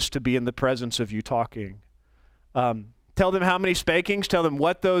 not just to be in the presence of you talking. Tell them how many spankings. Tell them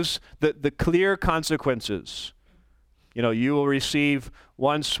what the clear consequences. You will receive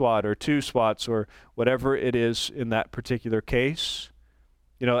 1 swat or 2 swats or whatever it is in that particular case.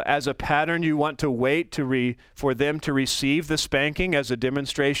 as a pattern, you want to wait for them to receive the spanking as a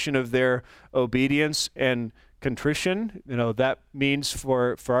demonstration of their obedience and contrition. That means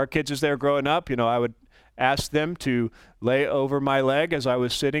for our kids as they're growing up, I would ask them to lay over my leg as I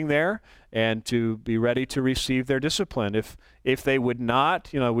was sitting there and to be ready to receive their discipline. If they would not,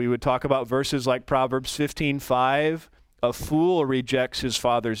 we would talk about verses like Proverbs 15:5. A fool rejects his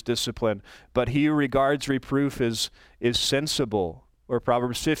father's discipline, but he who regards reproof is sensible. Or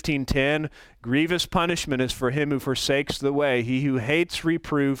Proverbs 15:10, grievous punishment is for him who forsakes the way. He who hates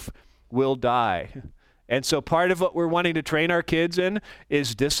reproof will die. And so part of what we're wanting to train our kids in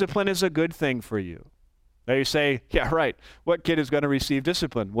is discipline is a good thing for you. Now you say, yeah, right, what kid is going to receive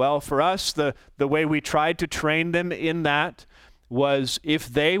discipline? Well, for us, the way we tried to train them in that was if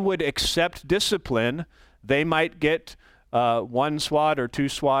they would accept discipline, they might get one swat or two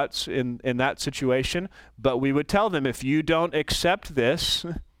swats in that situation. But we would tell them, if you don't accept this,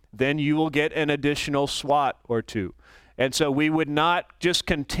 then you will get an additional swat or two. And so we would not just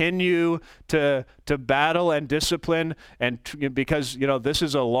continue to battle and discipline, because this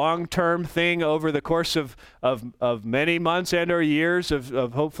is a long-term thing over the course of many months and or years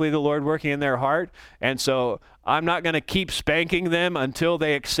of hopefully the Lord working in their heart. And so I'm not going to keep spanking them until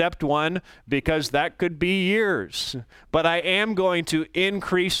they accept one, because that could be years. But I am going to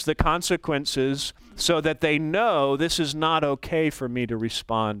increase the consequences so that they know this is not okay for me to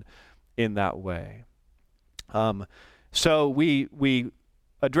respond in that way. So we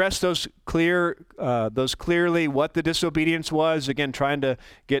address those clearly, what the disobedience was, again, trying to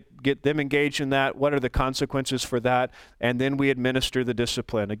get them engaged in that, what are the consequences for that, and then we administer the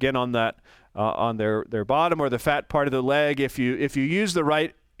discipline. Again, on that, on their bottom or the fat part of the leg, if you use the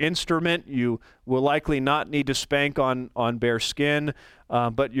right instrument, you will likely not need to spank on bare skin,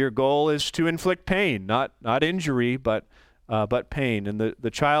 but your goal is to inflict pain, not injury, but pain. And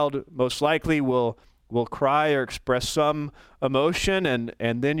the child most likely will cry or express some emotion,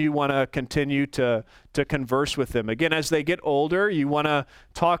 and then you want to continue to converse with them. Again, as they get older, you want to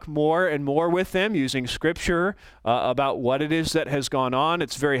talk more and more with them using Scripture about what it is that has gone on.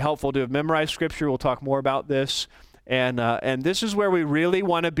 It's very helpful to have memorized Scripture. We'll talk more about this. And this is where we really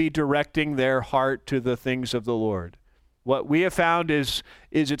want to be directing their heart to the things of the Lord. What we have found is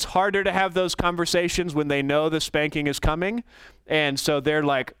it's harder to have those conversations when they know the spanking is coming. And so they're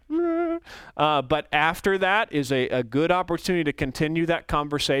like, but after that is a good opportunity to continue that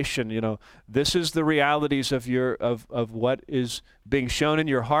conversation. This is the realities of what is being shown in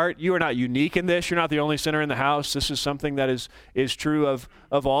your heart. You are not unique in this. You're not the only sinner in the house. This is something that is true of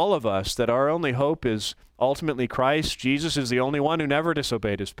all of us, that our only hope is ultimately Christ. Jesus is the only one who never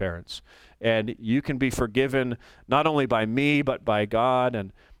disobeyed his parents. And you can be forgiven not only by me, but by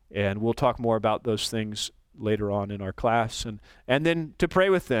God. And we'll talk more about those things later on in our class. And then to pray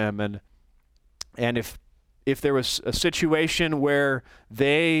with them. And if there was a situation where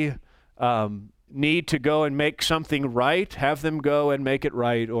they need to go and make something right, have them go and make it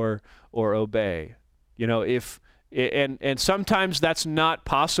right or obey. And sometimes that's not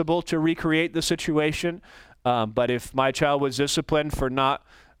possible to recreate the situation. But if my child was disciplined for not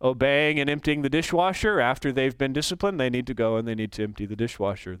obeying and emptying the dishwasher, after they've been disciplined, they need to go and they need to empty the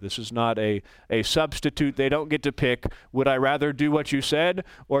dishwasher. This is not a substitute. They don't get to pick, would I rather do what you said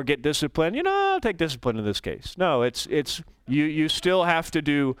or get discipline? I'll take discipline in this case. No, it's you still have to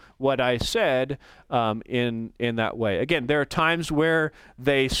do what I said in that way. Again, there are times where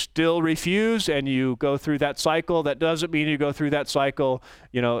they still refuse and you go through that cycle. That doesn't mean you go through that cycle,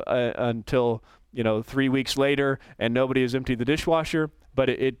 until 3 weeks later and nobody has emptied the dishwasher. But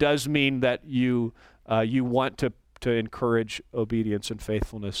it does mean that you want to encourage obedience and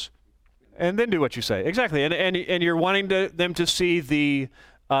faithfulness, and then do what you say. Exactly, and you're wanting them to see the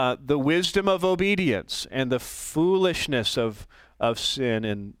wisdom of obedience and the foolishness of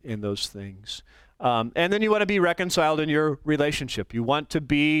sin in those things, and then you want to be reconciled in your relationship. You want to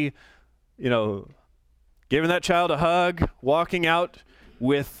be, giving that child a hug, walking out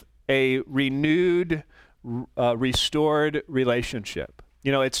with a renewed, restored relationship.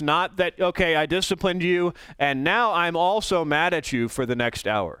 It's not that, okay, I disciplined you and now I'm also mad at you for the next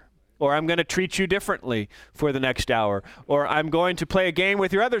hour, or I'm going to treat you differently for the next hour, or I'm going to play a game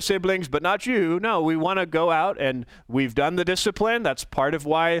with your other siblings but not you. No, we want to go out and we've done the discipline. That's part of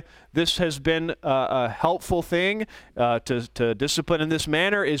why this has been a helpful thing to discipline in this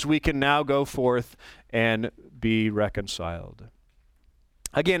manner, is we can now go forth and be reconciled.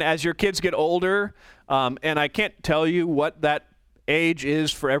 Again, as your kids get older, and I can't tell you what that age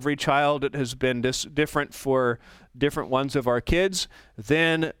is for every child. It has been different for different ones of our kids.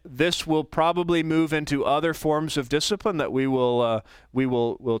 Then this will probably move into other forms of discipline that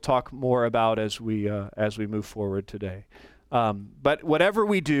we'll talk more about as we move forward today. But whatever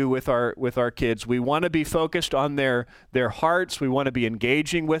we do with our kids, we want to be focused on their hearts. We want to be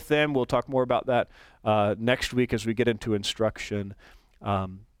engaging with them. We'll talk more about that next week as we get into instruction.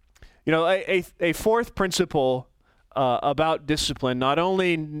 A fourth principle about discipline, not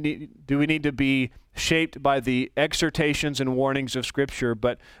only do we need to be shaped by the exhortations and warnings of Scripture,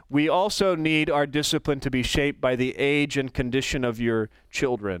 but we also need our discipline to be shaped by the age and condition of your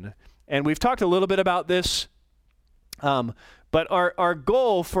children. And we've talked a little bit about this, but our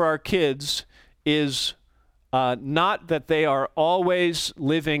goal for our kids is not that they are always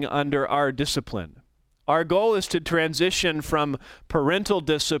living under our discipline. Our goal is to transition from parental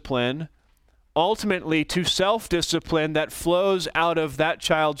discipline ultimately to self-discipline that flows out of that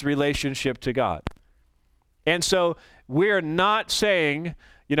child's relationship to God. And so we're not saying,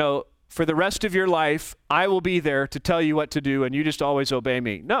 for the rest of your life, I will be there to tell you what to do and you just always obey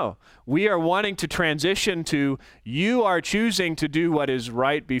me. No, we are wanting to transition to you are choosing to do what is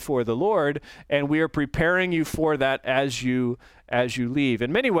right before the Lord, and we are preparing you for that as you leave.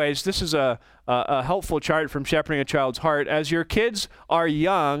 In many ways, this is a helpful chart from Shepherding a Child's Heart. As your kids are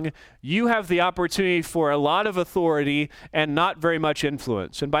young, you have the opportunity for a lot of authority and not very much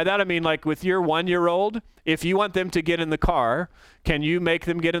influence. And by that I mean, like with your 1-year-old, if you want them to get in the car, can you make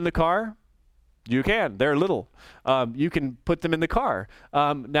them get in the car? You can. They're little. You can put them in the car.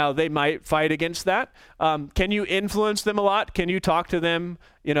 Now, they might fight against that. Can you influence them a lot? Can you talk to them,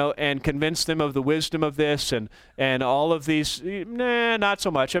 and convince them of the wisdom of this and all of these? Nah, not so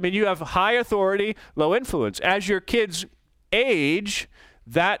much. I mean, you have high authority, low influence. As your kids age,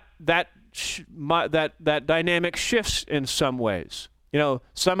 that dynamic shifts in some ways.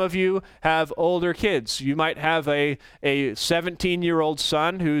 Some of you have older kids. You might have a 17-year-old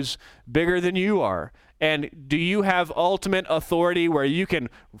son who's bigger than you are. And do you have ultimate authority where you can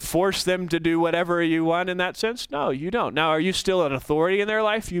force them to do whatever you want in that sense? No, you don't. Now, are you still an authority in their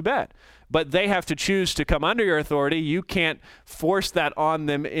life? You bet. But they have to choose to come under your authority. You can't force that on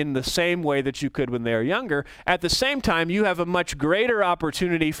them in the same way that you could when they are younger. At the same time, you have a much greater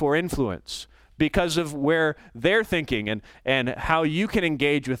opportunity for influence, because of where they're thinking and how you can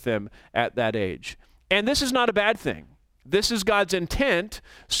engage with them at that age. And this is not a bad thing. This is God's intent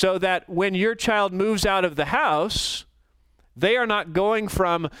so that when your child moves out of the house, they are not going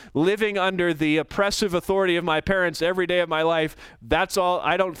from living under the oppressive authority of my parents every day of my life. That's all.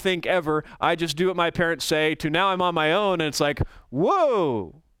 I don't think ever. I just do what my parents say, to now I'm on my own. And it's like,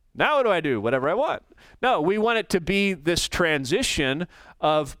 whoa, now what do I do? Whatever I want. No, we want it to be this transition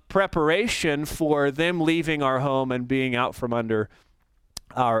of preparation for them leaving our home and being out from under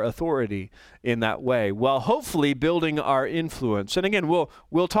our authority in that way, while hopefully building our influence. And again,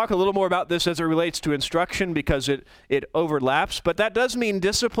 we'll talk a little more about this as it relates to instruction because it overlaps, but that does mean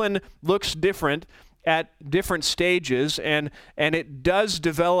discipline looks different at different stages, and it does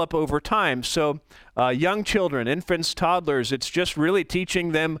develop over time. So young children, infants, toddlers, it's just really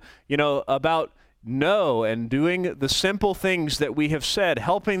teaching them, about no and doing the simple things that we have said,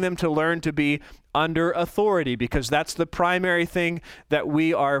 helping them to learn to be under authority, because that's the primary thing that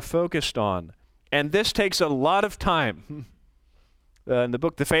we are focused on. And this takes a lot of time. In the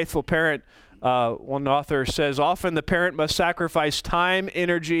book, The Faithful Parent, one author says, often the parent must sacrifice time,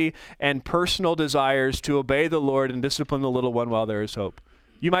 energy, and personal desires to obey the Lord and discipline the little one while there is hope.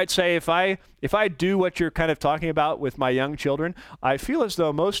 You might say, if I do what you're kind of talking about with my young children, I feel as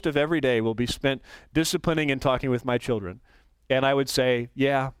though most of every day will be spent disciplining and talking with my children. And I would say,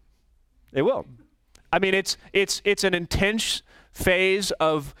 yeah, it will. I mean, it's an intense phase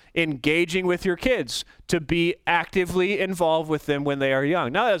of engaging with your kids, to be actively involved with them when they are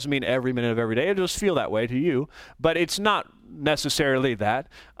young. Now, that doesn't mean every minute of every day. It'll just feel that way to you, but it's not necessarily that.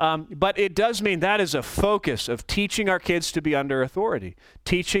 But it does mean that is a focus of teaching our kids to be under authority,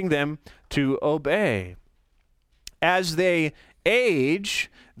 teaching them to obey. As they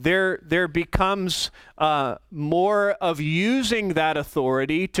age, there becomes more of using that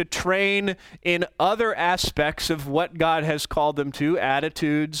authority to train in other aspects of what God has called them to,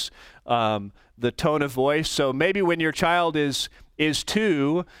 attitudes, the tone of voice. So maybe when your child is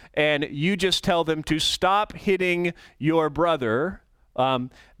 2 and you just tell them to stop hitting your brother,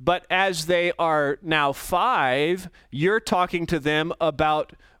 But as they are now 5, you're talking to them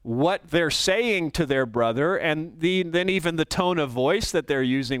about what they're saying to their brother, and then even the tone of voice that they're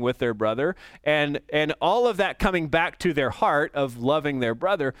using with their brother, and all of that coming back to their heart of loving their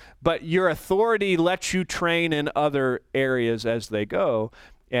brother. But your authority lets you train in other areas as they go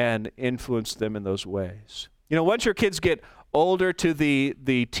and influence them in those ways. Once your kids get older to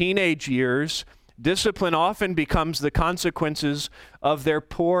the teenage years, discipline often becomes the consequences of their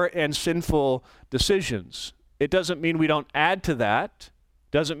poor and sinful decisions. It doesn't mean we don't add to that.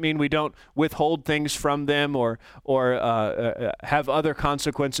 Doesn't mean we don't withhold things from them or have other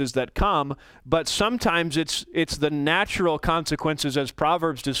consequences that come. But sometimes it's the natural consequences, as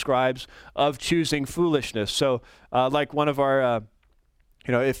Proverbs describes, of choosing foolishness. So like one of our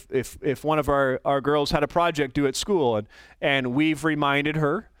if one of our girls had a project due at school and we've reminded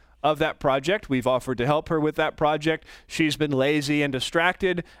her of that project, we've offered to help her with that project, she's been lazy and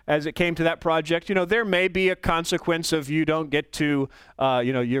distracted as it came to that project, there may be a consequence of you don't get to,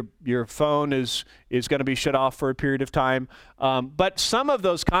 your phone is going to be shut off for a period of time. But some of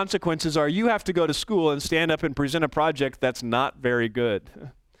those consequences are you have to go to school and stand up and present a project that's not very good.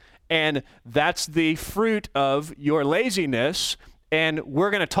 And that's the fruit of your laziness. And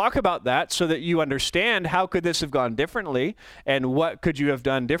we're going to talk about that so that you understand how could this have gone differently and what could you have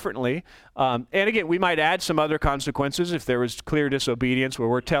done differently. And again, we might add some other consequences if there was clear disobedience where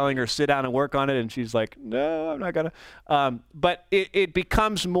we're telling her sit down and work on it and she's like, no, I'm not going to. But it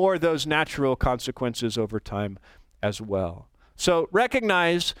becomes more those natural consequences over time as well. So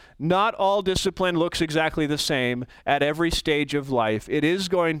recognize not all discipline looks exactly the same at every stage of life. It is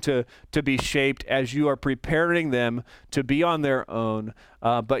going to be shaped as you are preparing them to be on their own,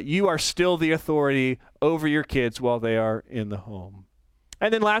 but you are still the authority over your kids while they are in the home.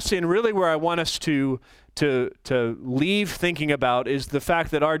 And then lastly, and really where I want us to leave thinking about is the fact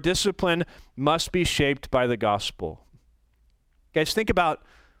that our discipline must be shaped by the gospel. Guys, think about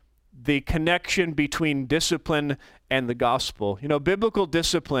the connection between discipline and the gospel. Biblical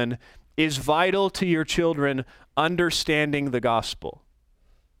discipline is vital to your children understanding the gospel.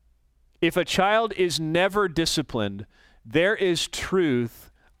 If a child is never disciplined, there is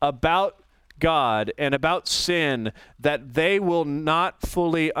truth about God and about sin that they will not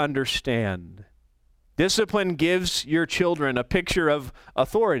fully understand. Discipline gives your children a picture of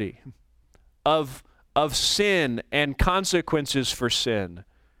authority, of sin and consequences for sin.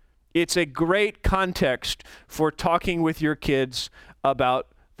 It's a great context for talking with your kids about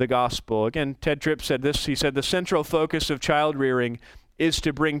the gospel. Again, Ted Tripp said this. He said, the central focus of child rearing is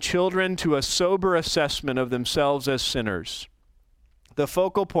to bring children to a sober assessment of themselves as sinners. The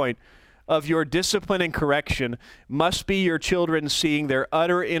focal point of your discipline and correction must be your children seeing their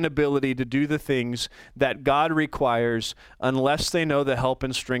utter inability to do the things that God requires unless they know the help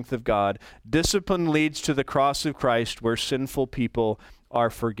and strength of God. Discipline leads to the cross of Christ where sinful people are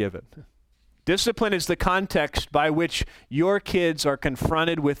forgiven. Discipline is the context by which your kids are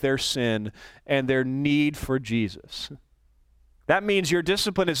confronted with their sin and their need for Jesus. That means your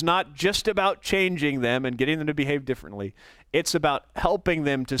discipline is not just about changing them and getting them to behave differently. It's about helping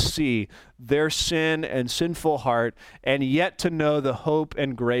them to see their sin and sinful heart and yet to know the hope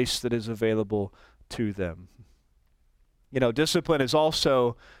and grace that is available to them. Discipline is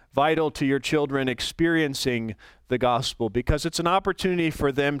also vital to your children experiencing the gospel because it's an opportunity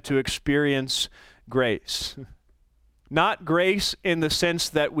for them to experience grace. Not grace in the sense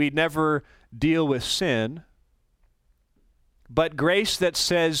that we never deal with sin, but grace that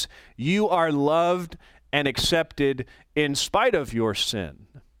says you are loved and accepted in spite of your sin.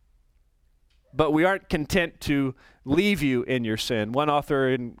 But we aren't content to leave you in your sin. One author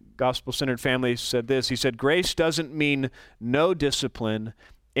in Gospel-Centered Families said this. He said, grace doesn't mean no discipline.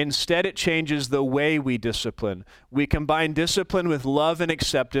 Instead, it changes the way we discipline. We combine discipline with love and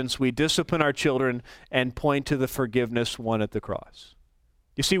acceptance. We discipline our children and point to the forgiveness won at the cross.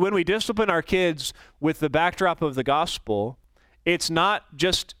 You see, when we discipline our kids with the backdrop of the gospel, it's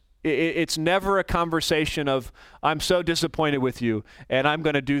never a conversation of, I'm so disappointed with you, and I'm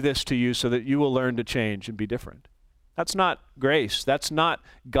going to do this to you so that you will learn to change and be different. That's not grace. That's not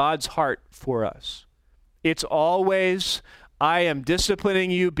God's heart for us. It's always, I am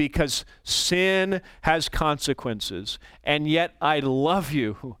disciplining you because sin has consequences, and yet I love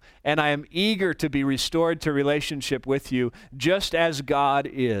you, and I am eager to be restored to relationship with you, just as God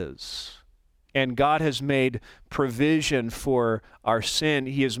is. And God has made provision for our sin.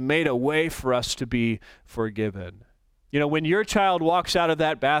 He has made a way for us to be forgiven. When your child walks out of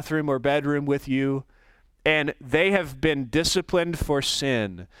that bathroom or bedroom with you, and they have been disciplined for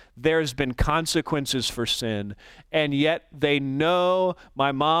sin. There's been consequences for sin, and yet they know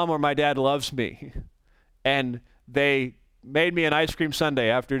my mom or my dad loves me, and they made me an ice cream sundae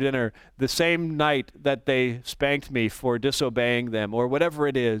after dinner the same night that they spanked me for disobeying them, or whatever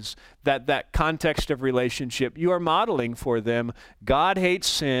it is, that context of relationship. You are modeling for them. God hates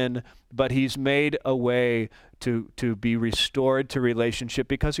sin, but he's made a way to be restored to relationship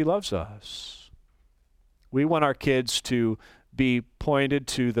because he loves us. We want our kids to be pointed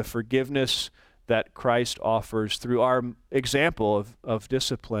to the forgiveness that Christ offers through our example of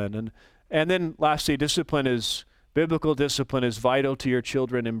discipline. And then lastly, biblical discipline is vital to your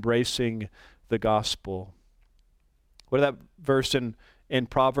children embracing the gospel. What did that verse in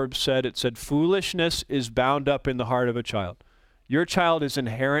Proverbs said? It said, foolishness is bound up in the heart of a child. Your child is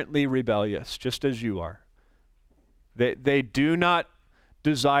inherently rebellious, just as you are. They do not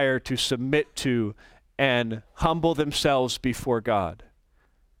desire to submit to and humble themselves before God.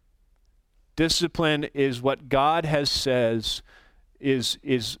 Discipline is what God has says is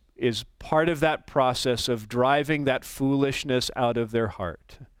part of that process of driving that foolishness out of their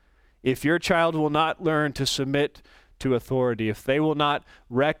heart. If your child will not learn to submit to authority, if they will not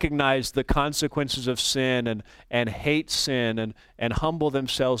recognize the consequences of sin and hate sin and humble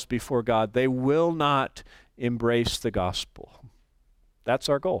themselves before God, they will not embrace the gospel. That's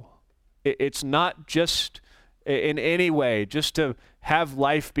our goal. It's not just in any way just to have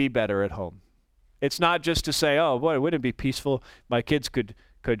life be better at home. It's not just to say, oh, boy, wouldn't it be peaceful? My kids could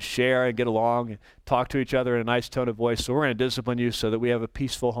share and get along and talk to each other in a nice tone of voice, so we're going to discipline you so that we have a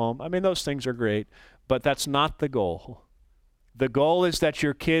peaceful home. I mean, those things are great, but that's not the goal. The goal is that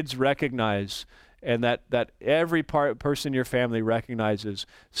your kids recognize and that every person in your family recognizes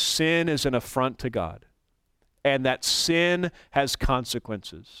sin is an affront to God and that sin has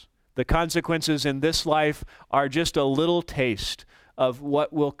consequences. The consequences in this life are just a little taste of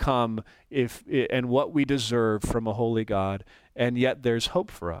what will come and what we deserve from a holy God. And yet there's hope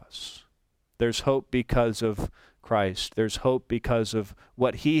for us. There's hope because of Christ. There's hope because of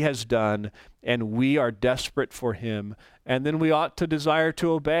what he has done, and we are desperate for him. And then we ought to desire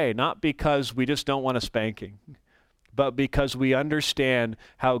to obey, not because we just don't want a spanking, but because we understand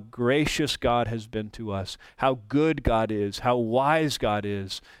how gracious God has been to us, how good God is, how wise God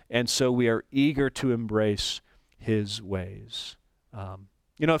is, and so we are eager to embrace his ways.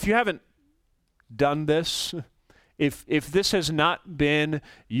 If you haven't done this, if this has not been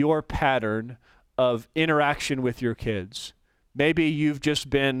your pattern of interaction with your kids, maybe you've just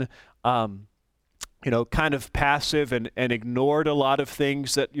been kind of passive and ignored a lot of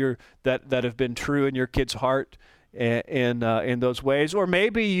things that have been true in your kid's heart in those ways, or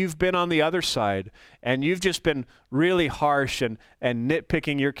maybe you've been on the other side and you've just been really harsh and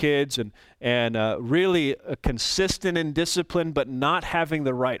nitpicking your kids and really consistent in discipline, but not having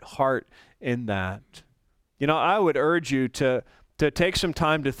the right heart in that. I would urge you to take some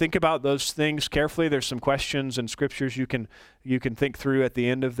time to think about those things carefully. There's some questions and scriptures you can think through at the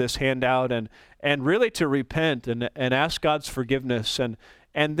end of this handout, and really to repent and ask God's forgiveness and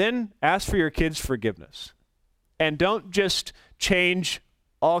then ask for your kids' forgiveness. And don't just change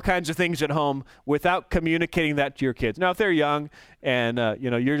all kinds of things at home without communicating that to your kids. Now, if they're young and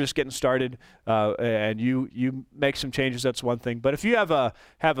you're just getting started and you make some changes, that's one thing. But if you have a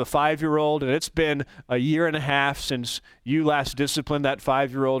 5-year-old and it's been a year and a half since you last disciplined that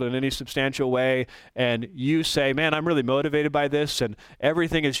 5-year-old in any substantial way, and you say, "Man, I'm really motivated by this, and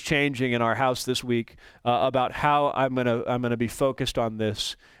everything is changing in our house this week about how I'm gonna be focused on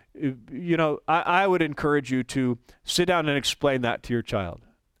this." I would encourage you to sit down and explain that to your child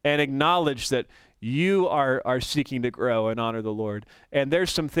and acknowledge that you are seeking to grow and honor the Lord. And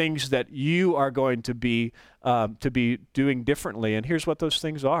there's some things that you are going to be doing differently. And here's what those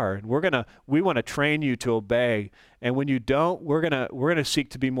things are. And we want to train you to obey. And when you don't, we're gonna seek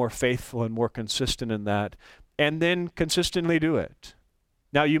to be more faithful and more consistent in that, and then consistently do it.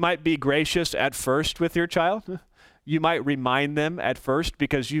 Now, you might be gracious at first with your child. You might remind them at first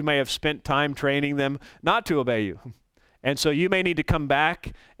because you may have spent time training them not to obey you. And so you may need to come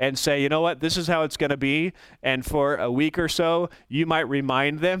back and say, you know what, this is how it's going to be. And for a week or so, you might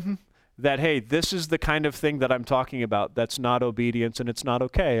remind them that, hey, this is the kind of thing that I'm talking about that's not obedience and it's not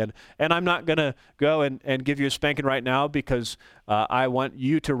okay. And I'm not going to go and give you a spanking right now because I want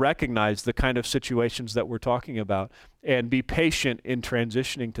you to recognize the kind of situations that we're talking about and be patient in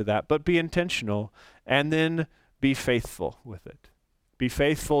transitioning to that, but be intentional and then be faithful with it. Be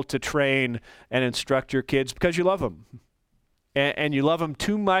faithful to train and instruct your kids because you love them. And you love them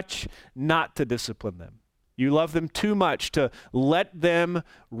too much not to discipline them. You love them too much to let them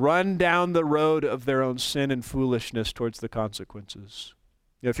run down the road of their own sin and foolishness towards the consequences.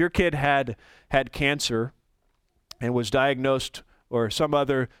 If your kid had cancer and was diagnosed or some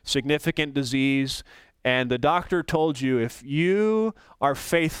other significant disease, and the doctor told you if you are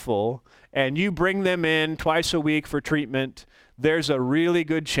faithful and you bring them in twice a week for treatment, there's a really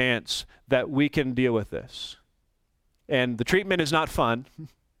good chance that we can deal with this. And the treatment is not fun.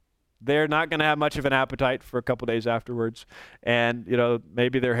 They're not going to have much of an appetite for a couple days afterwards. And,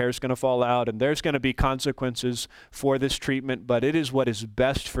 maybe their hair's going to fall out, and there's going to be consequences for this treatment, but it is what is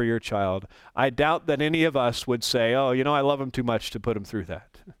best for your child. I doubt that any of us would say, oh, I love them too much to put them through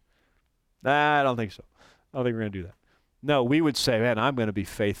that. I don't think so. I don't think we're going to do that. No, we would say, man, I'm going to be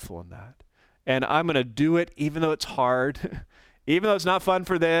faithful in that. And I'm going to do it even though it's hard, even though it's not fun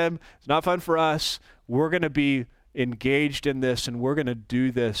for them, it's not fun for us. We're going to be engaged in this, and we're going to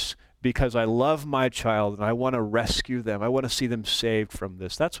do this because I love my child and I want to rescue them. I want to see them saved from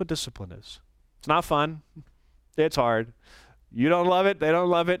this. That's what discipline is. It's not fun. It's hard. You don't love it, they don't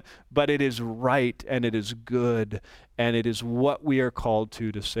love it, but it is right and it is good, and it is what we are called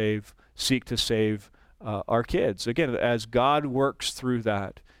to seek to save our kids. Again, as God works through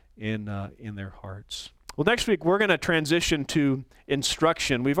that in their hearts. Well, next week we're going to transition to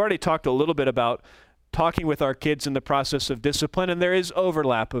instruction. We've already talked a little bit about talking with our kids in the process of discipline, and there is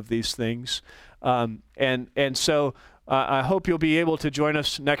overlap of these things. So I hope you'll be able to join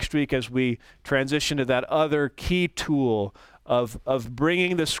us next week as we transition to that other key tool of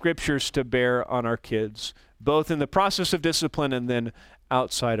bringing the scriptures to bear on our kids, both in the process of discipline and then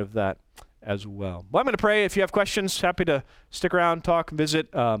outside of that as well. Well, I'm going to pray. If you have questions, happy to stick around, talk, visit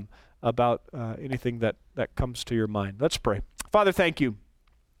about anything that comes to your mind. Let's pray. Father, thank you.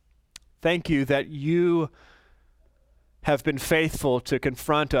 Thank you that you have been faithful to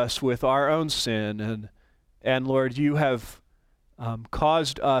confront us with our own sin, and Lord, you have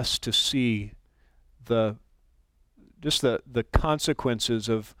caused us to see the consequences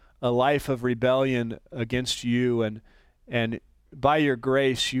of a life of rebellion against you, and by your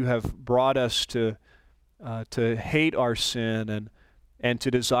grace you have brought us to hate our sin and to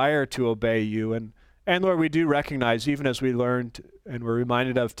desire to obey you. And Lord, we do recognize, even as we learned and were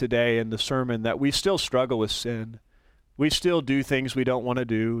reminded of today in the sermon, that we still struggle with sin. We still do things we don't want to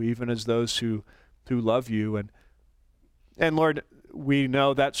do, even as those who love you. And Lord, we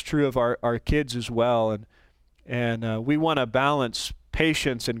know that's true of our kids as well. And we want to balance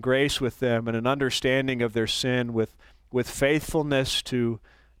patience and grace with them and an understanding of their sin with faithfulness to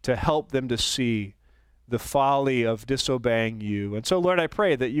help them to see the folly of disobeying you. And so, Lord, I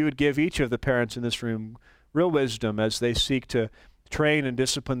pray that you would give each of the parents in this room real wisdom as they seek to train and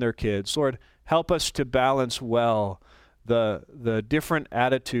discipline their kids. Lord, help us to balance well the different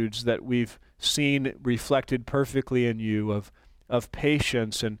attitudes that we've seen reflected perfectly in you of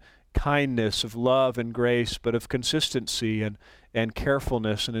patience and kindness, of love and grace, but of consistency and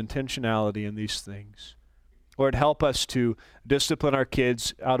carefulness and intentionality in these things. Lord, help us to discipline our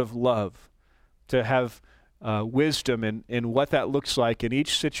kids out of love, to have wisdom in what that looks like in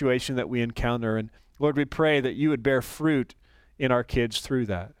each situation that we encounter. And Lord, we pray that you would bear fruit in our kids through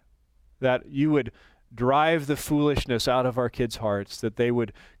that you would drive the foolishness out of our kids' hearts, that they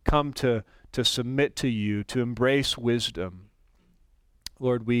would come to submit to you, to embrace wisdom.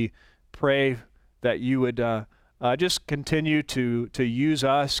 Lord, we pray that you would just continue to use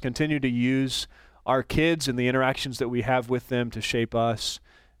us, continue to use our kids and the interactions that we have with them to shape us.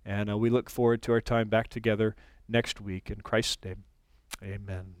 And we look forward to our time back together next week. In Christ's name,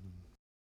 amen.